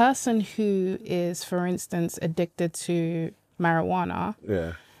a person who is, for instance, addicted to marijuana,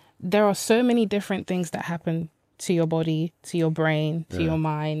 there are so many different things that happen to your body, to your brain, to your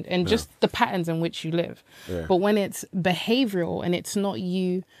mind, and just the patterns in which you live. Yeah. But when it's behavioral and it's not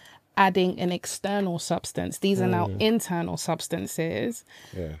you adding an external substance, these are now internal substances.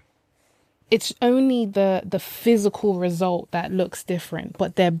 Yeah. It's only the physical result that looks different,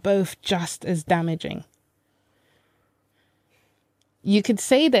 but they're both just as damaging. You could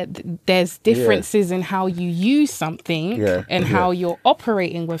say that there's differences in how you use something and how you're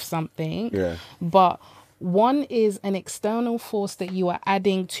operating with something, but one is an external force that you are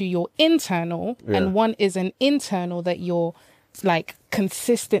adding to your internal, and one is an internal that you're like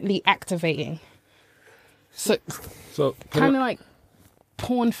consistently activating. So kind of like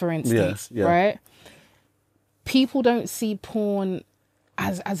porn, for instance, right? People don't see porn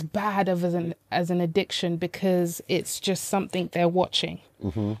as bad as an addiction because it's just something they're watching.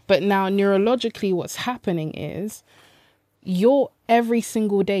 Mm-hmm. But now neurologically what's happening is you're every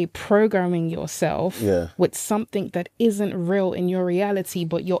single day programming yourself with something that isn't real in your reality,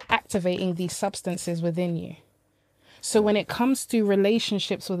 but you're activating these substances within you. So when it comes to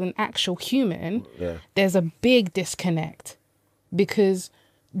relationships with an actual human, there's a big disconnect. Because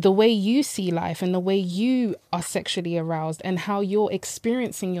the way you see life and the way you are sexually aroused and how you're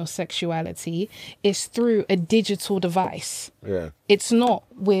experiencing your sexuality is through a digital device. Yeah. It's not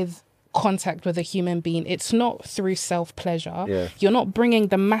with contact with a human being. It's not through self-pleasure. Yeah. You're not bringing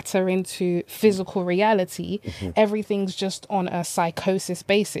the matter into physical reality. Mm-hmm. Everything's just on a psychosis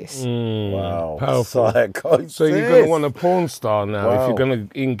basis. Wow. Powerful. Psychosis. So you're going to want a porn star now if you're going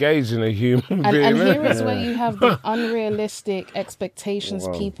to engage in a human being. And here is where you have the unrealistic expectations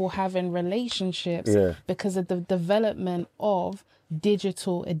people have in relationships because of the development of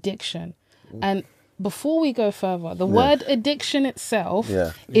digital addiction. And before we go further, the word addiction itself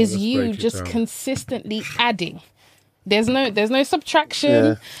is you just consistently adding. There's no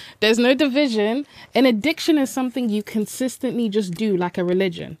subtraction. There's no division. An addiction is something you consistently just do, like a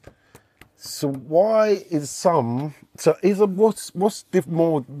religion. So why is what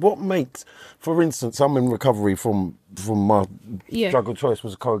makes, for instance, I'm in recovery from my drug of choice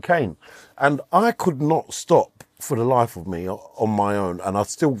was cocaine, and I could not stop for the life of me on my own, and I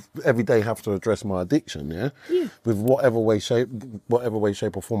still every day have to address my addiction, with whatever way, shape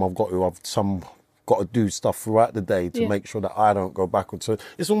or form I've got to do stuff throughout the day to make sure that I don't go backwards. So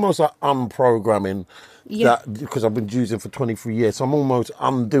it's almost like unprogramming that, because I've been using for 23 years. So I'm almost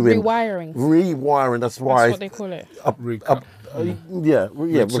undoing rewiring. That's what they call it.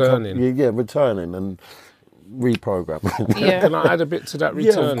 Returning and reprogramming. Can I add a bit to that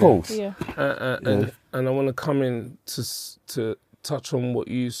returning? Yeah, of course. And I want to come in to touch on what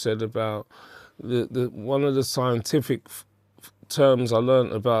you said about the one of the scientific terms I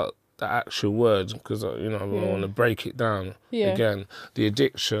learned about the actual word, because I want to break it down again. The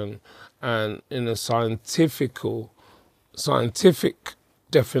addiction, and in a scientific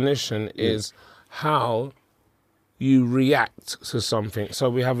definition is how you react to something. So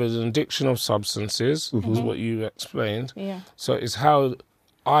we have an addiction of substances, is what you explained. Yeah. So it's how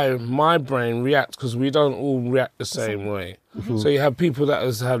my brain reacts, because we don't all react the same way. So you have people that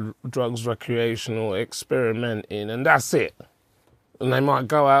has had drugs recreational, experimenting, and that's it. And they might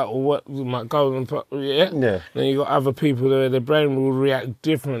go out Then you got other people where their brain will react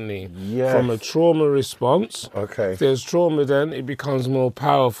differently from a trauma response. Okay. If there's trauma, then it becomes more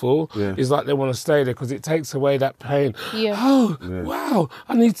powerful. It's like they want to stay there because it takes away that pain. Wow,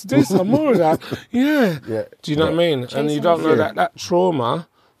 I need to do some more of that. Do you know what I mean? And you don't know that trauma,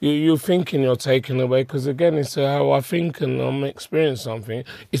 you're thinking you're taking away, because again, it's how I think and I'm experiencing something.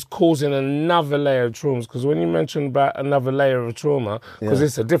 It's causing another layer of traumas, because when you mention about another layer of trauma, because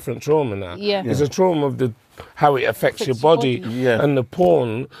it's a different trauma now. It's a trauma of how it affects your body. And the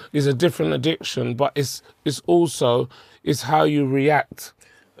porn is a different addiction, but it's also how you react.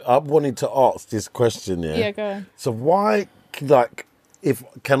 I wanted to ask this question. Yeah, go ahead. So why,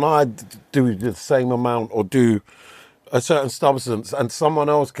 can I do the same amount or do a certain substance and someone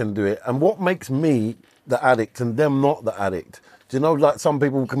else can do it? And what makes me the addict and them not the addict? Do you know, like some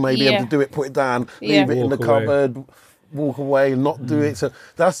people can maybe able to do it, put it down, leave it in the cupboard, walk away and not do it. So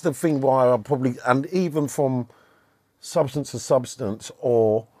that's the thing why I probably, and even from substance to substance,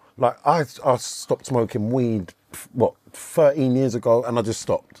 or like I stopped smoking weed, 13 years ago, and I just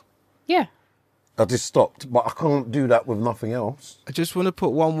stopped. I just stopped, but I can't do that with nothing else. I just want to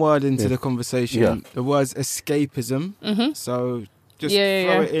put one word into the conversation. The word's escapism. So just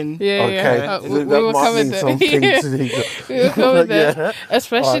throw it in. We will cover that. We will cover that.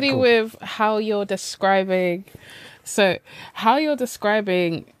 Especially with how you're describing. So how you're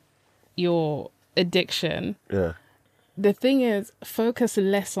describing your addiction. The thing is, focus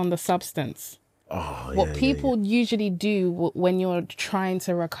less on the substance. What people usually do when you're trying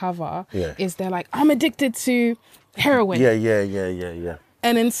to recover is they're like, I'm addicted to heroin.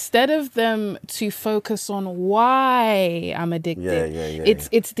 And instead of them to focus on why I'm addicted,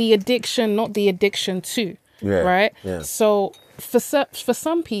 it's the addiction, not the addiction to, right? So for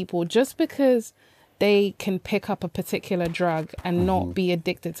some people, just because they can pick up a particular drug and not be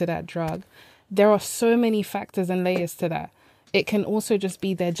addicted to that drug, there are so many factors and layers to that. It can also just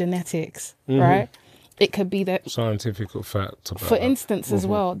be their genetics, right? It could be that scientific fact. For instance, as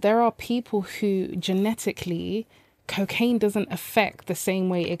well, there are people who genetically, cocaine doesn't affect the same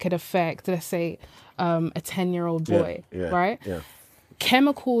way it could affect, let's say, a 10-year-old boy, right?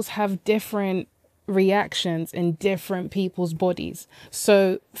 Chemicals have different reactions in different people's bodies.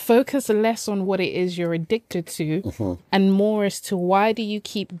 So focus less on what it is you're addicted to and more as to why do you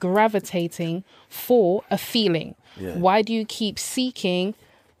keep gravitating for a feeling? Why do you keep seeking,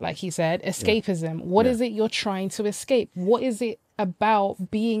 like he said, escapism? What is it you're trying to escape? What is it about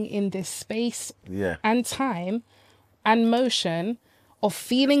being in this space and time and motion of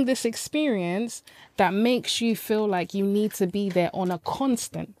feeling this experience that makes you feel like you need to be there on a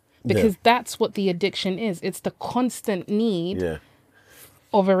constant? Because that's what the addiction is. It's the constant need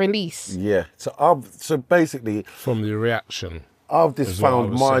of a release. So basically, from the reaction, I've just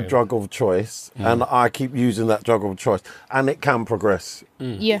found my drug of choice, and I keep using that drug of choice, and it can progress.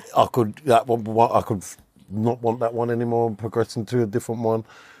 I could not want that one anymore, progressing to a different one.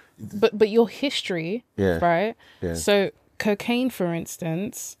 But your history, right? So cocaine, for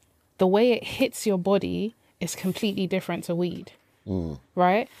instance, the way it hits your body is completely different to weed,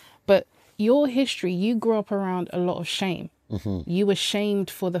 right? But your history, you grew up around a lot of shame. You were shamed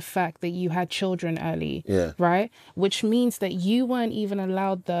for the fact that you had children early, right? Which means that you weren't even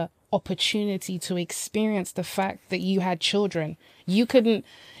allowed the opportunity to experience the fact that you had children. You couldn't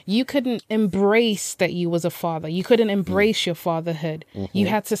embrace that you was a father. You couldn't embrace your fatherhood. You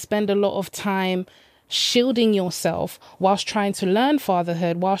had to spend a lot of time shielding yourself whilst trying to learn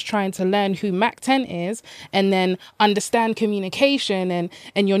fatherhood, whilst trying to learn who Mac 10 is, and then understand communication,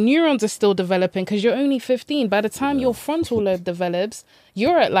 and your neurons are still developing because you're only 15. By the time your frontal lobe develops,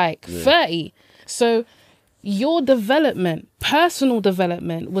 you're at like 30. So your development, personal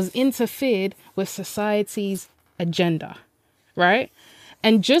development, was interfered with society's agenda, right?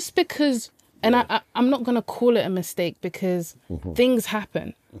 And just because, and I'm not going to call it a mistake because things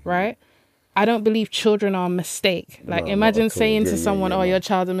happen, right? I don't believe children are a mistake. Like, imagine saying to someone, your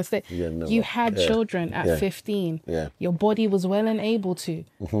child's a mistake. You had children at 15. Your body was well and able to,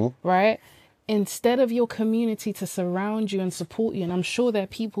 right? Instead of your community to surround you and support you, and I'm sure there are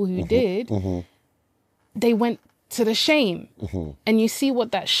people who did, they went to the shame. And you see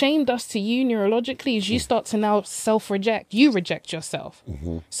what that shame does to you neurologically is you start to now self-reject. You reject yourself.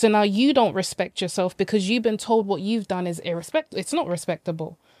 So now you don't respect yourself because you've been told what you've done is it's not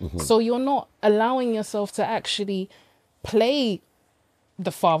respectable. So you're not allowing yourself to actually play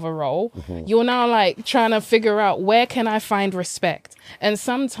the father role. You're now like trying to figure out, where can I find respect? And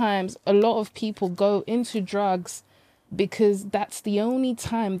sometimes a lot of people go into drugs because that's the only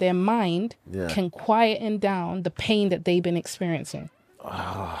time their mind can quieten down the pain that they've been experiencing.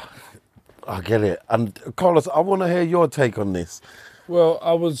 I get it. And Carlos, I want to hear your take on this. Well,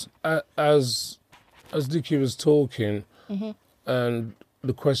 I was, as Nikki was talking, and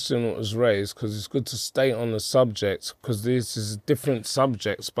the question was raised, because it's good to stay on the subject, because this is different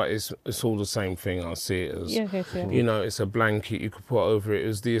subjects, but it's all the same thing. I see it as, you know, it's a blanket you could put over it. It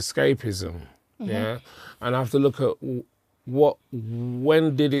was the escapism, and I have to look at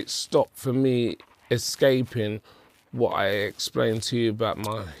when did it stop for me escaping what I explained to you about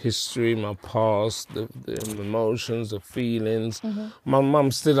my history, my past, the emotions, the feelings. My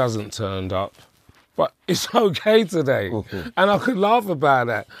mum still hasn't turned up. But it's okay today. And I could laugh about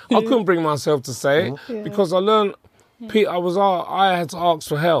that. I couldn't bring myself to say it because I learned, I had to ask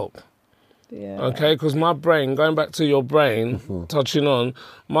for help. Okay, because my brain, going back to your brain, touching on,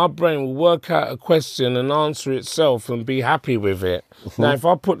 my brain will work out a question and answer itself and be happy with it. Now, if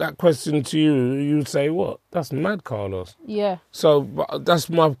I put that question to you, you'd say, what? That's mad, Carlos. Yeah. So that's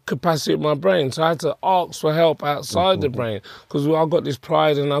my capacity of my brain. So I had to ask for help outside the brain because I've got this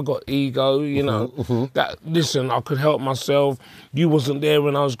pride and I've got ego, you know, that, listen, I could help myself. You wasn't there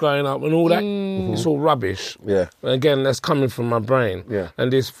when I was growing up and all that. It's all rubbish. And again, that's coming from my brain.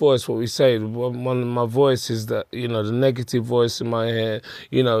 And this voice, what we say, one of my voices that, you know, the negative voice in my head,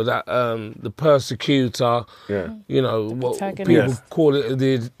 you know, that the persecutor, you know, what people call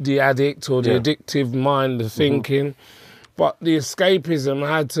it, the addict or the addictive mind, the thinking. But the escapism,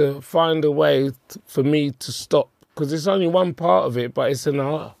 I had to find a way for me to stop, because it's only one part of it, but it's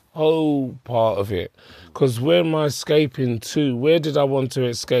a whole part of it. Because where am I escaping to? Where did I want to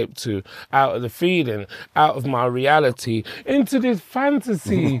escape to? Out of the feeling, out of my reality, into this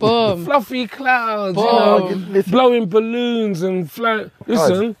fantasy. Fluffy clouds, you know, blowing balloons and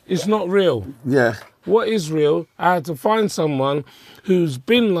listen, it's not real. What is real? I had to find someone who's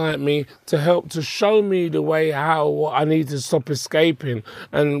been like me to help to show me the way how I need to stop escaping.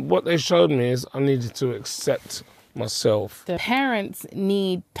 And what they showed me is I needed to accept myself. The parents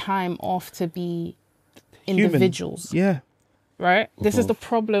need time off to be individuals. Right? This is the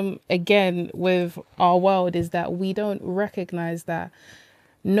problem, again, with our world, is that we don't recognize that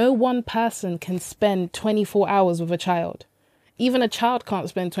no one person can spend 24 hours with a child. Even a child can't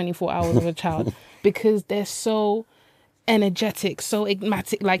spend 24 hours with a child because they're so energetic, so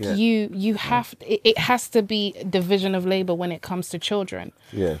enigmatic. Like you have, it has to be division of labor when it comes to children.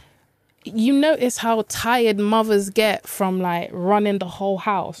 You notice how tired mothers get from like running the whole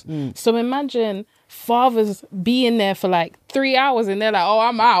house. So imagine fathers being there for like 3 hours and they're like, oh,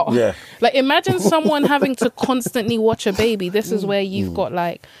 I'm out. Like imagine someone having to constantly watch a baby. This is where you've got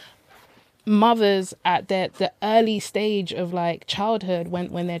like mothers at the early stage of like childhood,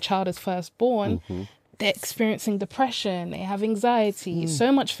 when their child is first born. They're experiencing depression, they have anxiety,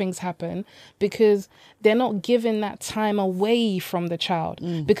 so much things happen because they're not given that time away from the child,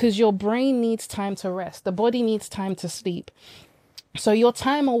 because your brain needs time to rest, the body needs time to sleep. So your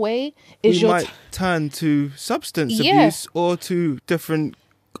time away is might turn to substance abuse or to different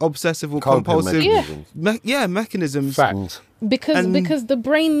obsessive or compulsive mechanisms. Fact. Because the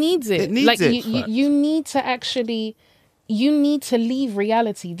brain needs it. It needs like it. You need to actually, you need to leave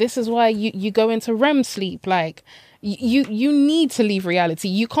reality. This is why you go into REM sleep. Like you need to leave reality.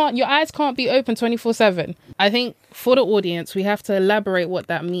 You can't, your eyes can't be open 24/7. I think for the audience, we have to elaborate what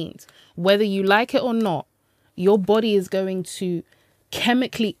that means. Whether you like it or not, your body is going to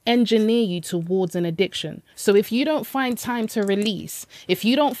chemically engineer you towards an addiction. So if you don't find time to release, if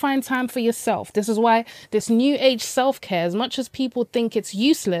you don't find time for yourself, this is why this new age self-care, as much as people think it's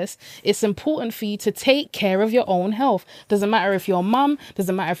useless, it's important for you to take care of your own health. Doesn't matter if you're a mum,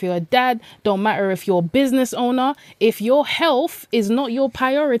 doesn't matter if you're a dad, don't matter if you're a business owner. If your health is not your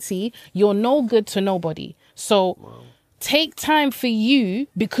priority, you're no good to nobody. So take time for you,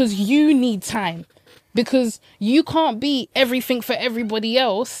 because you need time. Because you can't be everything for everybody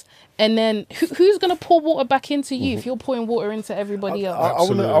else. And then who's going to pour water back into you if you're pouring water into everybody else? I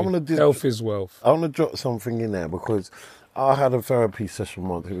want to health is wealth. I want to drop something in there, because I had a therapy session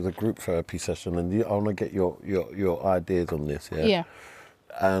once. It was a group therapy session, and I want to get your ideas on this. Yeah.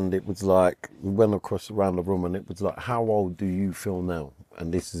 And it was like, we went around the room, and it was like, how old do you feel now?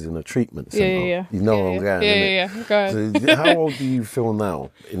 And this is in a treatment centre. Yeah. You know where I'm going, Yeah. Go ahead. So how old do you feel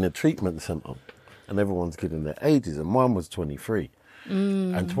now in a treatment centre? And everyone's giving their ages, and mine was 23.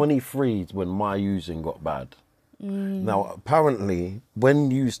 And 23 is when my using got bad. Now, apparently, when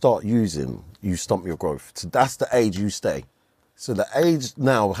you start using, you stop your growth. So that's the age you stay. So the age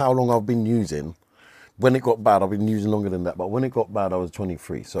now, how long I've been using, when it got bad, I've been using longer than that. But when it got bad, I was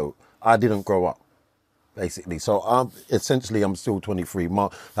 23. So I didn't grow up, basically. So I'm still 23.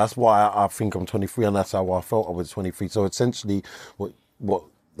 That's why I think I'm 23, and that's how I felt I was 23. So essentially, what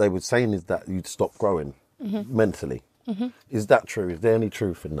they were saying is that you'd stop growing mentally. Is that true? Is there any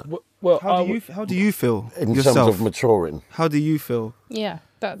truth in that? Well, how do you feel in yourself? terms of maturing? How do you feel? Yeah,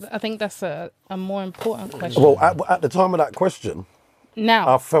 I think that's a more important question. Well, at the time of that question,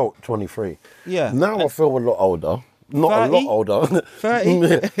 now I felt 23. Yeah. Now I feel a lot older. Not 30? A lot older.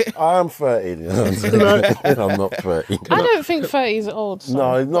 30? I am 30. You know I'm not 30. I don't think 30 is old. So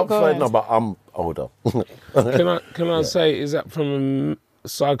no, not 30. No, but I'm older. Can I say, is that from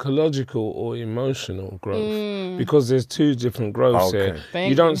psychological or emotional growth? Because there's two different growths here.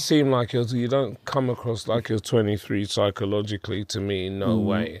 You don't seem like you don't come across like you're 23 psychologically to me. No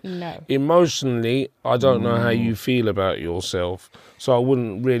way. No. Emotionally, I don't know how you feel about yourself, so I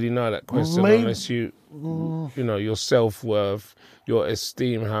wouldn't really know that question unless you know, your self-worth, your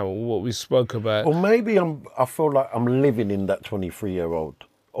esteem, what we spoke about. Or maybe I feel like I'm living in that 23-year-old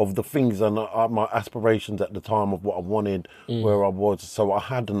of the things and my aspirations at the time of what I wanted, where I was. So I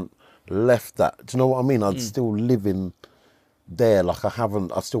hadn't left that. Do you know what I mean? I'd still living there. Like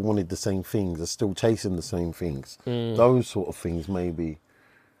I still wanted the same things. I'm still chasing the same things. Those sort of things, maybe.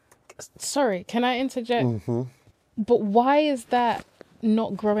 Sorry, can I interject? But why is that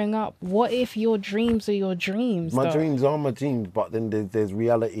not growing up? What if your dreams are your dreams? My dreams are my dreams, but then there's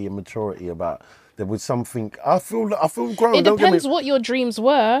reality and maturity about. There was something. I feel grown. It depends what your dreams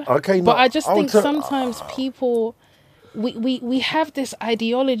were. Okay, but I just think sometimes people, we have this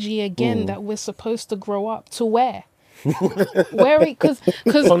ideology again that we're supposed to grow up to where? Because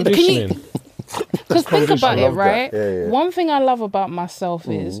conditioning. Because think about it, right? Yeah. One thing I love about myself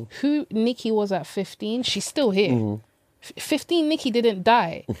is who Nikki was at 15. She's still here. 15, Nikki didn't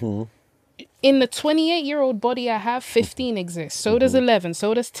die. In the 28-year-old body I have, 15 exists. So does 11.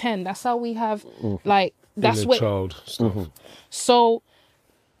 So does 10. That's how we have, that's what... child stuff. So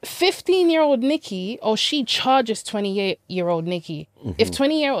 15-year-old Nikki, she charges 28-year-old Nikki. If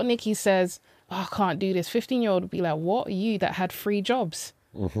 20-year-old Nikki says, I can't do this, 15-year-old would be like, what are you that had 3 jobs?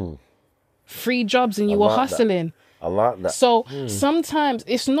 3 jobs and you were hustling. I like that. So sometimes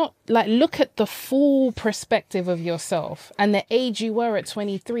it's not like, look at the full perspective of yourself and the age you were at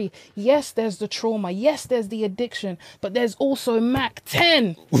 23. Yes, there's the trauma. Yes, there's the addiction, but there's also Mac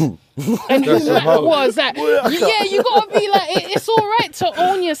 10. And who Mac was that? Yeah, you gotta be like, it's all right to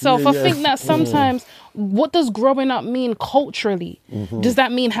own yourself. I think that sometimes, what does growing up mean culturally? Does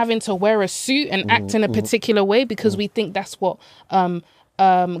that mean having to wear a suit and act in a particular way because we think that's what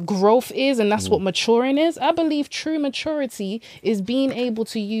growth is and that's what maturing is? I believe true maturity is being able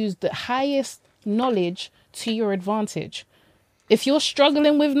to use the highest knowledge to your advantage. If you're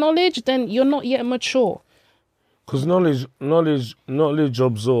struggling with knowledge, then you're not yet mature. Because knowledge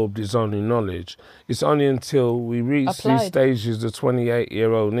absorbed is only knowledge. It's only until we reach these stages, the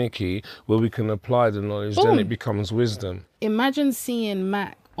 28-year-old Nikki, where we can apply the knowledge, then it becomes wisdom. Imagine seeing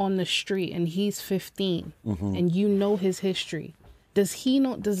Mac on the street and he's 15 and you know his history. Does he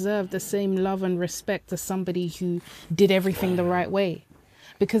not deserve the same love and respect as somebody who did everything the right way?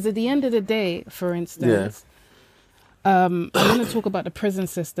 Because at the end of the day, for instance, I'm going to talk about the prison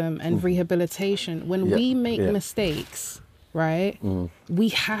system and rehabilitation. When we make mistakes, right, we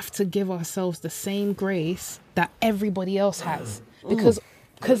have to give ourselves the same grace that everybody else has. Because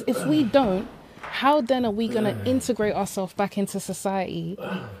if we don't, how then are we going to integrate ourselves back into society?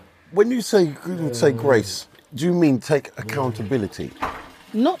 When you say grace, Do you mean take accountability?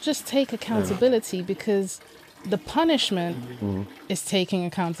 Not just take accountability, because the punishment is taking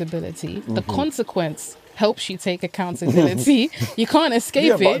accountability. The consequence helps you take accountability. You can't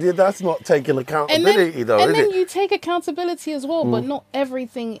escape it. But that's not taking accountability, though, and is then it? you take accountability as well, but not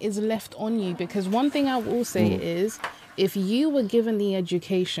everything is left on you. Because one thing I will say is, if you were given the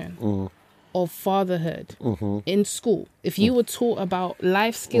education of fatherhood in school, if you were taught about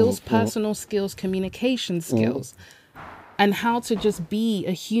life skills, personal skills, communication skills, and how to just be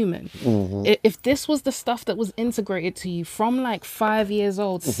a human. If this was the stuff that was integrated to you from like 5 years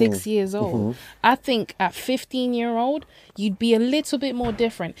old, 6 years old, I think at 15-year-old, you'd be a little bit more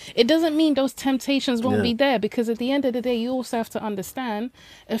different. It doesn't mean those temptations won't be there, because at the end of the day, you also have to understand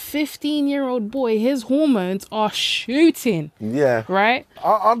a 15-year-old boy, his hormones are shooting. Yeah. Right?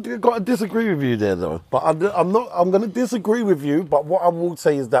 I've got to disagree with you there, though. But I'm going to disagree with you. But what I will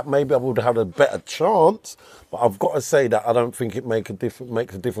say is that maybe I would have had a better chance. But I've got to say that I don't think it makes a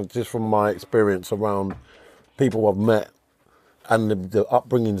difference just from my experience around people I've met and the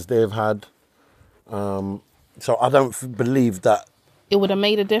upbringings they've had. So I don't believe that it would have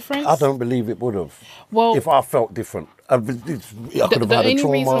made a difference. I don't believe it would have. Well, if I felt different, I could have had a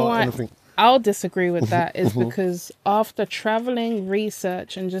trauma. Anything. I'll disagree with that is because after traveling,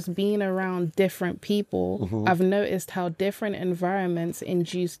 research, and just being around different people, I've noticed how different environments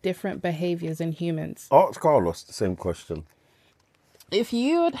induce different behaviors in humans. Ask Carlos the same question. If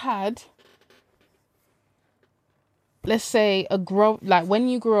you had, let's say, when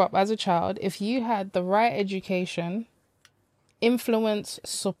you grew up as a child, if you had the right education, influence,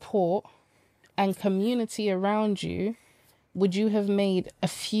 support, and community around you, would you have made a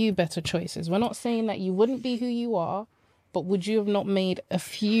few better choices? We're not saying that you wouldn't be who you are, but would you have not made a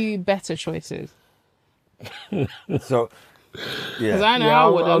few better choices? So, yeah. I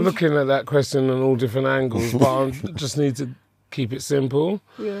know I'm looking at that question on all different angles, but I just need to keep it simple.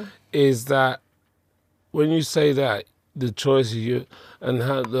 Yeah. Is that when you say that, the choices you and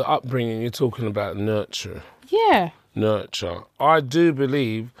how the upbringing, you're talking about nurture. Yeah. Nurture. I do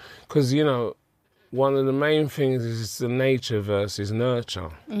believe, because, one of the main things is the nature versus nurture.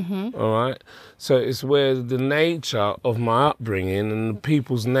 All right? So it's where the nature of my upbringing and the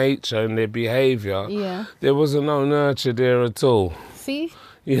people's nature and their behaviour, there wasn't no nurture there at all. See?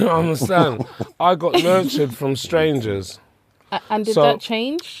 You know what I understand? I got nurtured from strangers. And did that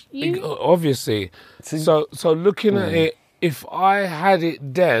change you? Obviously. So looking at it, if I had it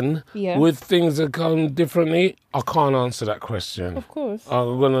then, with things that come differently, I can't answer that question. Of course.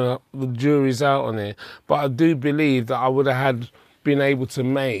 The jury's out on it. But I do believe that I would have been able to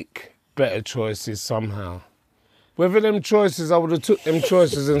make better choices somehow. Whether them choices, I would have took them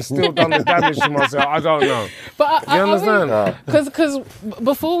choices and still done the damage to myself, I don't know. But you understand? Because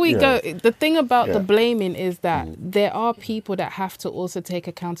before we go, the thing about the blaming is that there are people that have to also take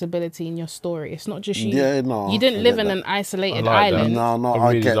accountability in your story. It's not just you. Yeah, no. You didn't live in an isolated island. No,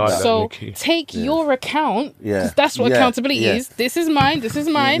 I get that. So take your account, because that's what accountability is. This is mine,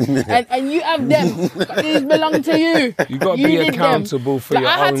 and you have them. These belong to you. You got to be accountable for your own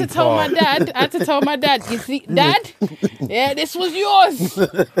part. I had to tell my dad, you see, Dad, this was yours.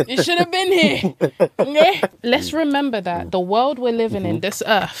 It should have been here. Okay? Let's remember that the world we're living in, this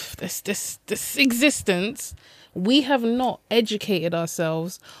earth, this existence, we have not educated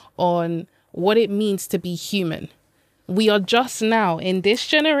ourselves on what it means to be human. We are just now in this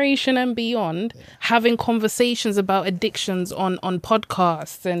generation and beyond having conversations about addictions on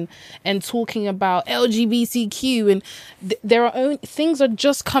podcasts and talking about LGBTQ, and things are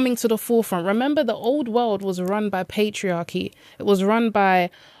just coming to the forefront. Remember, the old world was run by patriarchy. It was run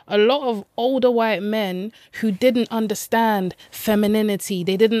by a lot of older white men who didn't understand femininity.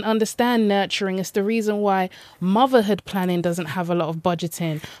 They didn't understand nurturing. It's the reason why motherhood planning doesn't have a lot of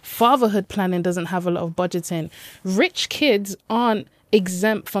budgeting. Fatherhood planning doesn't have a lot of budgeting. Rich kids aren't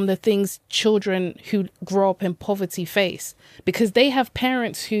exempt from the things children who grow up in poverty face, because they have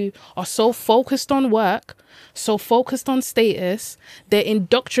parents who are so focused on work, so focused on status, they're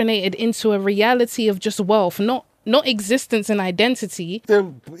indoctrinated into a reality of just wealth, not existence and identity.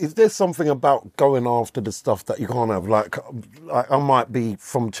 Is there something about going after the stuff that you can't have? Like I might be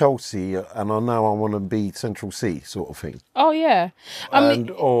from Chelsea and I know I want to be Central C sort of thing. Oh, yeah.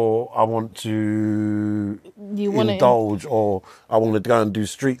 Or I want to indulge, or I want to go and do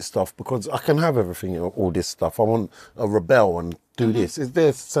street stuff because I can have everything, all this stuff. I want to rebel and do this. Is there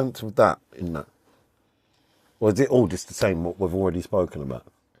a sense of that in that? Or is it all just the same, what we've already spoken about?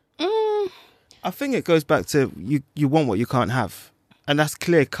 I think it goes back to you want what you can't have. And that's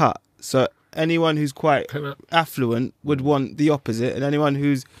clear cut. So anyone who's quite affluent would want the opposite, and anyone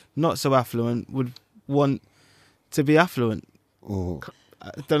who's not so affluent would want to be affluent. I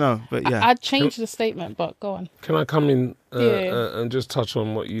don't know, but yeah. I'd change the statement, but go on. Can I come in and just touch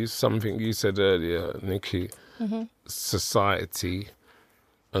on something you said earlier, Nikki? Mm-hmm. Society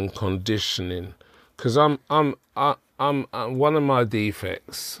and conditioning, because I'm one of my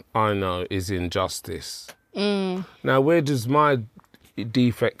defects I know is injustice. Now, where does my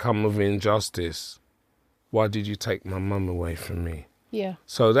defect come with injustice? Why did you take my mum away from me? Yeah.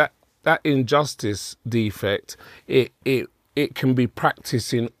 So that injustice defect, it can be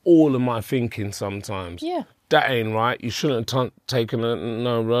practicing all of my thinking sometimes. Yeah. That ain't right. You shouldn't have taken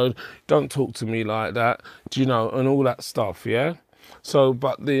no road. Don't talk to me like that. Do you know? And all that stuff, yeah? So,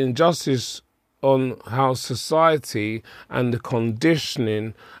 but the injustice on how society and the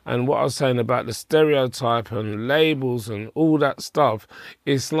conditioning and what I was saying about the stereotype and labels and all that stuff,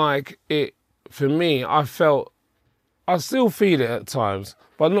 it's like for me, I still feel it at times,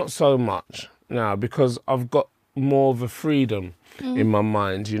 but not so much now because I've got more of a freedom in my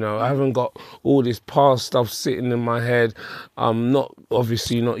mind, you know. I haven't got all this past stuff sitting in my head. I'm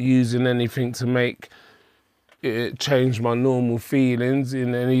obviously not using anything to make it change my normal feelings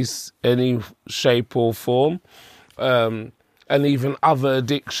in any shape or form. And even other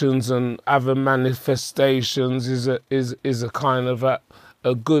addictions and other manifestations is a kind of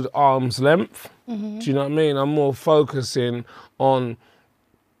a good arm's length. Mm-hmm. Do you know what I mean? I'm more focusing on,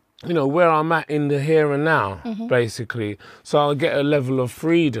 you know, where I'm at in the here and now, basically. So I get a level of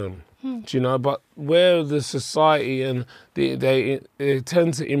freedom, do you know? But where the society and they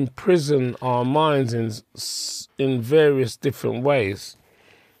tend to imprison our minds in various different ways.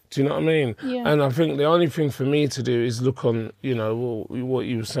 Do you know what I mean? Yeah. And I think the only thing for me to do is look on, you know, what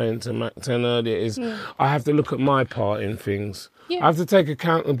you were saying to Mac 10 earlier is I have to look at my part in things. Yeah. I have to take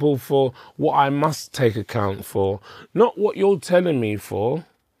accountable for what I must take account for, not what you're telling me for.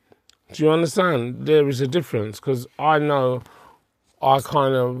 Do you understand? There is a difference because I know I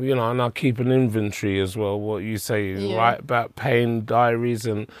kind of, you know, and I keep an inventory as well, what you say, right, about pain diaries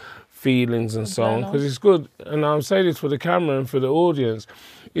and feelings and so on, because it's good, and I'll say this for the camera and for the audience,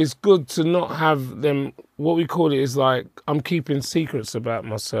 it's good to not have them, what we call it is like, I'm keeping secrets about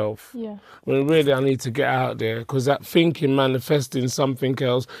myself. Yeah. When really I need to get out there, because that thinking manifesting something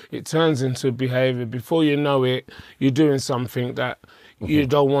else, it turns into behaviour. Before you know it, you're doing something that you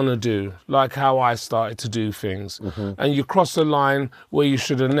don't want to do, like how I started to do things. And you cross a line where you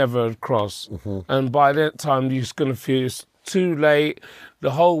should have never crossed. And by that time, you're going to feel it's too late.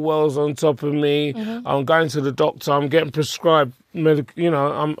 The whole world's on top of me. I'm going to the doctor. I'm getting prescribed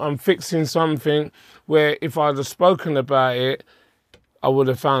I'm fixing something where if I'd have spoken about it, I would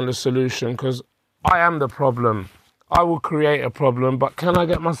have found a solution, because I am the problem. I will create a problem, but can I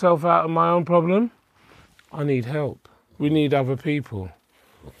get myself out of my own problem? I need help. We need other people.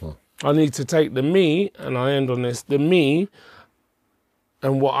 I need to take the me, and I end on this, the me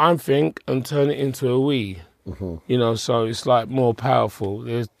and what I think, and turn it into a we. You know, so it's like more powerful.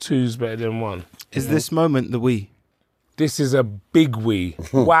 There's two's better than one. Is this moment the we? This is a big we.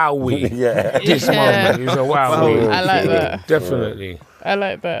 Wow we. This moment is a wow we. I like that. Definitely. I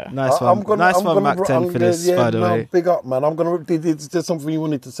like that. Nice one. Nice one, Mac 10 for this, by the way. Big up, man. Is there something you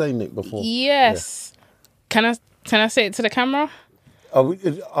wanted to say, Nick, before? Yes. Yeah. Can I say it to the camera? Do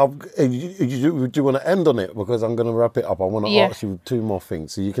you want to end on it? Because I'm going to wrap it up. I want to ask you two more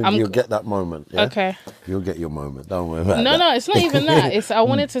things, so you'll get that moment. Yeah? Okay. You'll get your moment. Don't worry about that. No, it's not even that. I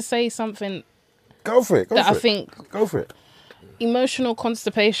wanted to say something. Go for it. I think. Go for it. Emotional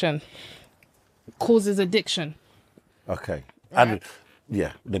constipation causes addiction. Okay. Right. And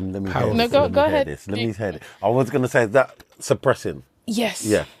let me hear this. No, go ahead. Let me hear it. I was going to say that suppressing. Yes.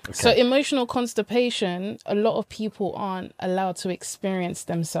 Yeah. Okay. So emotional constipation, a lot of people aren't allowed to experience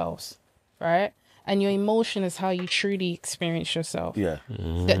themselves, right? And your emotion is how you truly experience yourself. Yeah.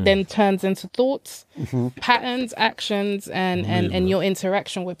 That then turns into thoughts, patterns, actions, and your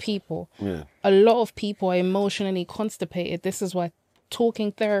interaction with people. Yeah. A lot of people are emotionally constipated. This is why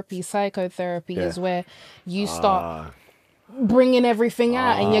talking therapy, psychotherapy is where you start bringing everything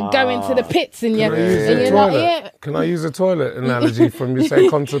out, and you're going to the pits, and you're not. Can I use a toilet analogy from you say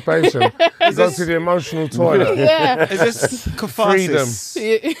constipation? You go to the emotional toilet. Is this catharsis?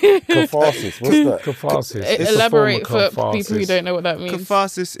 Catharsis. What's that? Catharsis. Elaborate for people who don't know what that means.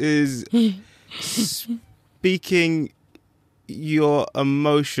 Catharsis is speaking your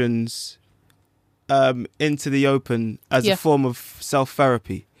emotions into the open as a form of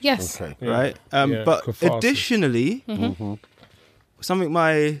self-therapy. Yes. Okay. Right? But catharsis. Additionally, something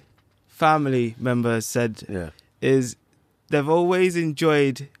my family members said is they've always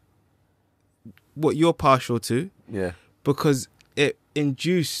enjoyed what you're partial to, because it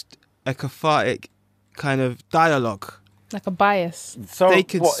induced a cathartic kind of dialogue. Like a bias. So they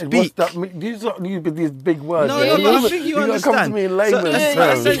could speak. That, use these big words. No, I think you understand. Come to me in layman's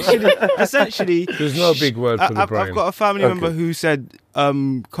terms. Essentially, there's no big word for the brain. I've got a family member who said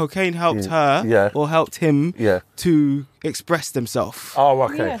cocaine helped her or helped him to express themselves. Oh,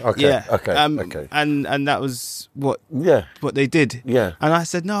 okay, okay. And that was what they did. Yeah. And I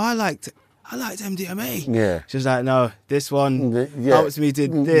said, no, I liked MDMA. Yeah. She was like, no, this one helps me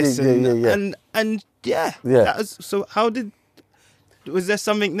did this and that was, so was there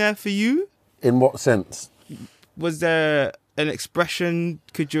something there for you? In what sense? Was there an expression?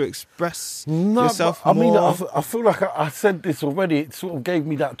 Could you express yourself more? I mean, I feel like I said this already. It sort of gave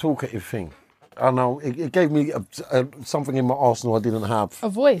me that talkative thing. I know it gave me something in my arsenal I didn't have. A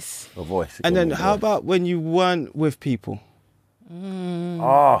voice. And then how about when you weren't with people?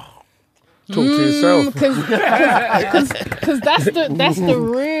 Talk to yourself. Because that's the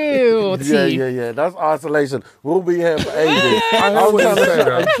real tea. Yeah. That's isolation. We'll be here for ages.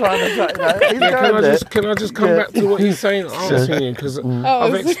 Can I just come back to what you're saying? Asking you because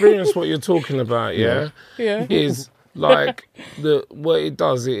I've experienced what you're talking about. Yeah. Is like what it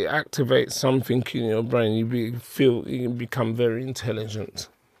does. It activates something in your brain. You become very intelligent.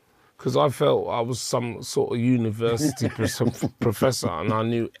 Because I felt I was some sort of university professor and I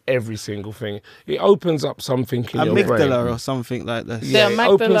knew every single thing. It opens up something in your brain. Amygdala or something like this. Yeah, it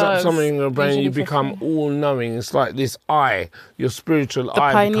opens up something in your brain. You become all-knowing. It's like this eye, your spiritual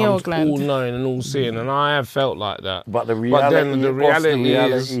eye becomes all-knowing and all-seeing. And I have felt like that. But the reality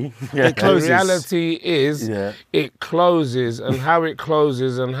is it closes, and how it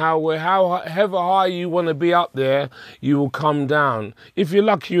closes and however high you want to be up there, you will come down. If you're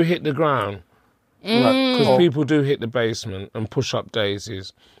lucky, you hit the ground, because people do hit the basement and push up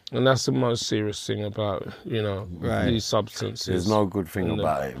daisies, and that's the most serious thing about these substances. There's no good thing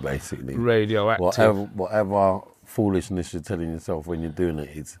about it, basically. Radioactive. Whatever foolishness you're telling yourself when you're doing it,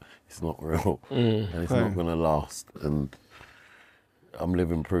 it's not real, and it's not going to last. And I'm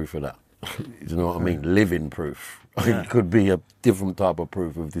living proof of that. You know what I mean? Living proof. It could be a different type of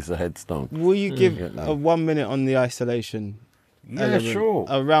proof if this is a headstone. Will you give a 1 minute on the isolation? Yeah, sure.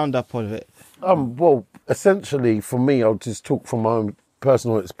 A roundup of it. Well, essentially, for me, I'll just talk from my own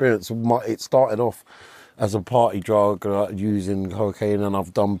personal experience. It started off as a party drug, using cocaine, and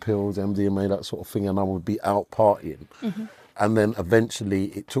I've done pills, MDMA, that sort of thing, and I would be out partying. Mm-hmm. And then eventually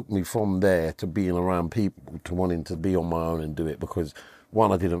it took me from there to being around people, to wanting to be on my own and do it, because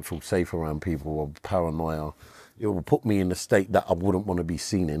one, I didn't feel safe around people, or paranoia. It would put me in a state that I wouldn't want to be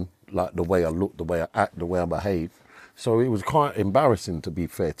seen in, like the way I look, the way I act, the way I behave. So it was quite embarrassing, to be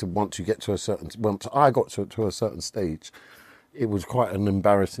fair, once I got to a certain stage, it was quite an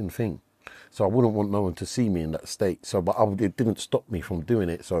embarrassing thing. So I wouldn't want no one to see me in that state. It didn't stop me from doing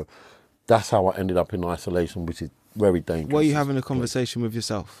it. So that's how I ended up in isolation, which is very dangerous. Were you having a conversation with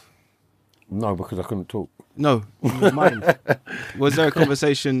yourself? No, because I couldn't talk. No, in your mind. Was there a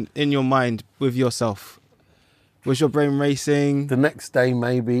conversation in your mind with yourself? Was your brain racing? The next day,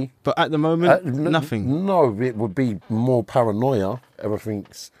 maybe. But at the moment, nothing? No, it would be more paranoia.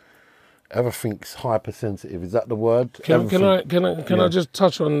 Everything's hypersensitive. Is that the word? Can I just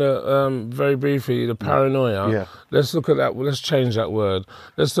touch on the very briefly the paranoia? Yeah. Let's look at that. Let's change that word.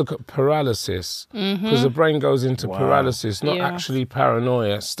 Let's look at paralysis, because the brain goes into paralysis, not actually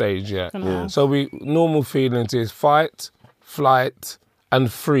paranoia stage yet. Yeah. So normal feelings is fight, flight,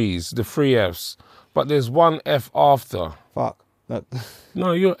 and freeze. The three Fs. But there's one F after. Fuck.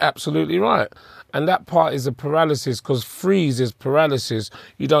 No, you're absolutely right. And that part is a paralysis, because freeze is paralysis.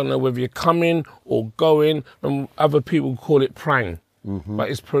 You don't know whether you're coming or going, and other people call it prang. Mm-hmm.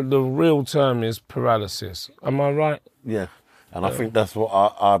 But the real term is paralysis. Am I right? Yeah. And I think that's what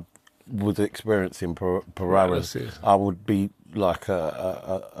I was experiencing, paralysis. I would be like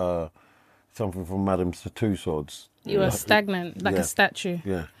something from Madame Tussauds. You were stagnant, like a statue.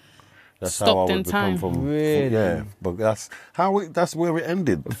 Yeah. That's stopped how I would in time. Really? Yeah, but that's where it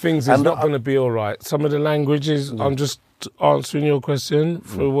ended. The things is not going to be all right. Some of the languages, I'm just answering your question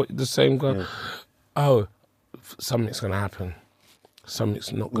for the same guy. Yeah. Oh, something's going to happen.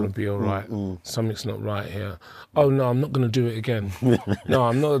 Something's not going to be all right. Something's not right here. Oh no, I'm not going to do it again. No,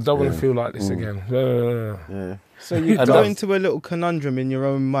 I'm not. I don't want to feel like this again. Yeah. So you go into a little conundrum in your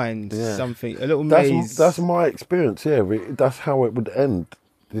own mind. Something, a little maze. That's my experience. Yeah, that's how it would end.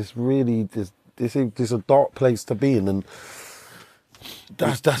 This is a dark place to be in, and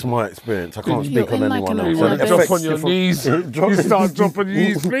that's my experience. I can't speak on anyone else. You want to drop on your knees. You start dropping your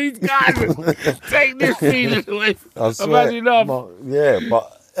knees. Please, guys, take this feeling away. I've had enough.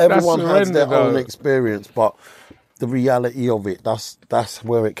 But everyone has their own experience. But the reality of it, that's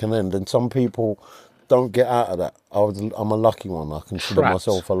where it can end. And some people don't get out of that. I'm a lucky one. I consider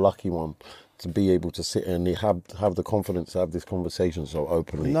myself a lucky one to be able to sit and have the confidence to have this conversation so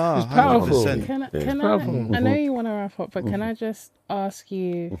openly. No, it's powerful. I know you want to wrap up, but can I just ask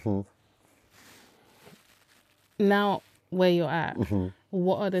you, now where you're at,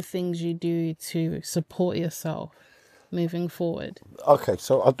 what are the things you do to support yourself moving forward? Okay,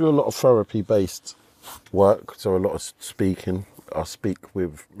 so I do a lot of therapy-based work, so a lot of speaking. I speak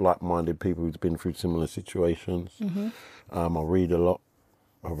with like-minded people who've been through similar situations. I read a lot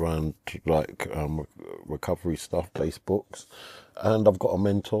around recovery stuff, based books, and I've got a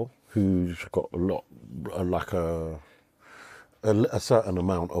mentor who's got a lot, a certain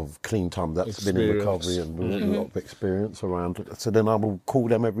amount of clean time that's been in recovery and a lot of experience around it. So then I will call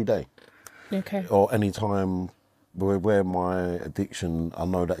them every day, or anytime where my addiction, I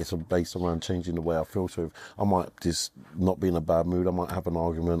know that it's based around changing the way I feel. So if I might just not be in a bad mood, I might have an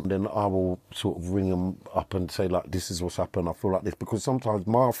argument, then I will sort of ring them up and say, like, this is what's happened, I feel like this. Because sometimes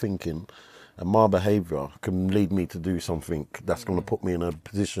my thinking and my behaviour can lead me to do something that's going to put me in a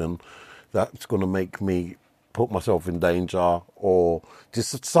position that's going to make me put myself in danger, or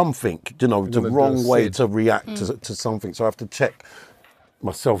just something, the wrong way to react to something. So I have to check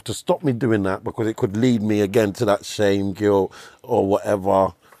myself to stop me doing that, because it could lead me again to that shame, guilt, or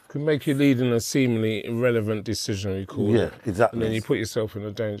whatever. Could make you lead in a seemingly irrelevant decision, you call it. Yeah, exactly. And then you put yourself in a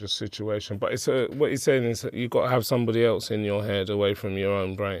dangerous situation. But what you're saying is that you've got to have somebody else in your head away from your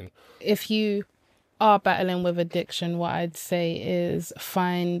own brain. If you are battling with addiction, what I'd say is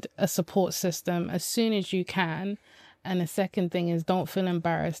find a support system as soon as you can. And the second thing is, don't feel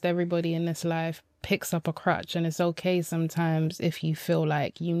embarrassed. Everybody in this life picks up a crutch, and it's okay sometimes if you feel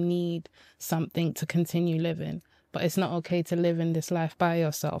like you need something to continue living, but it's not okay to live in this life by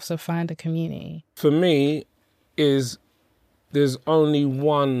yourself. So find a community. For me, there's only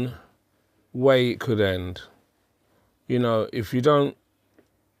one way it could end. If you don't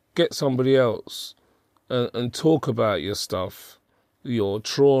get somebody else and talk about your stuff, your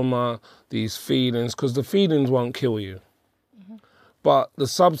trauma, these feelings, because the feelings won't kill you. But the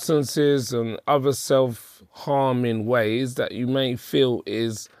substances and other self-harming ways that you may feel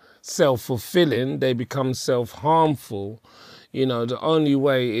is self-fulfilling, they become self-harmful. The only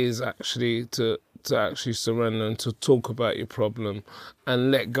way is actually to actually surrender and to talk about your problem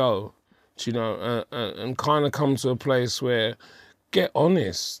and let go, and kind of come to a place where get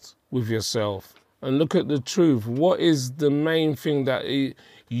honest with yourself and look at the truth. What is the main thing that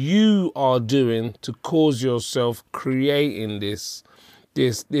you are doing to cause yourself creating this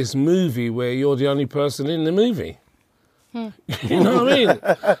movie where you're the only person in the movie? You know what I mean?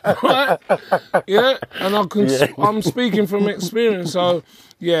 Right? Yeah, and I'm speaking from experience, so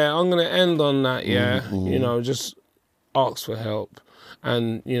yeah, I'm going to end on that. Yeah, just ask for help,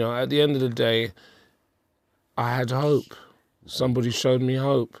 and at the end of the day, I had hope. Somebody showed me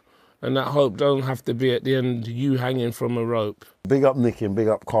hope. And that hope don't have to be at the end you hanging from a rope. Big up Nikki and big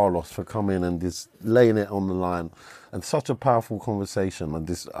up Carlos for coming and just laying it on the line. And such a powerful conversation. And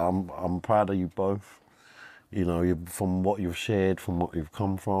I'm proud of you both. From what you've shared, from what you've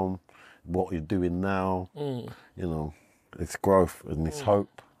come from, what you're doing now. It's growth and it's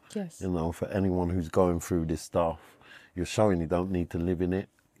hope. Yes. For anyone who's going through this stuff, you're showing you don't need to live in it.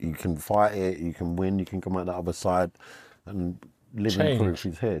 You can fight it, you can win, you can come out the other side and living proof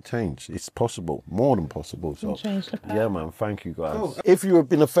is here. Change. It's possible. More than possible. So yeah, man, thank you guys. Cool. If you have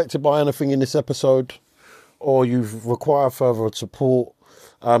been affected by anything in this episode or you require further support,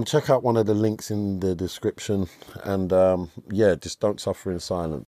 check out one of the links in the description, and just don't suffer in silence.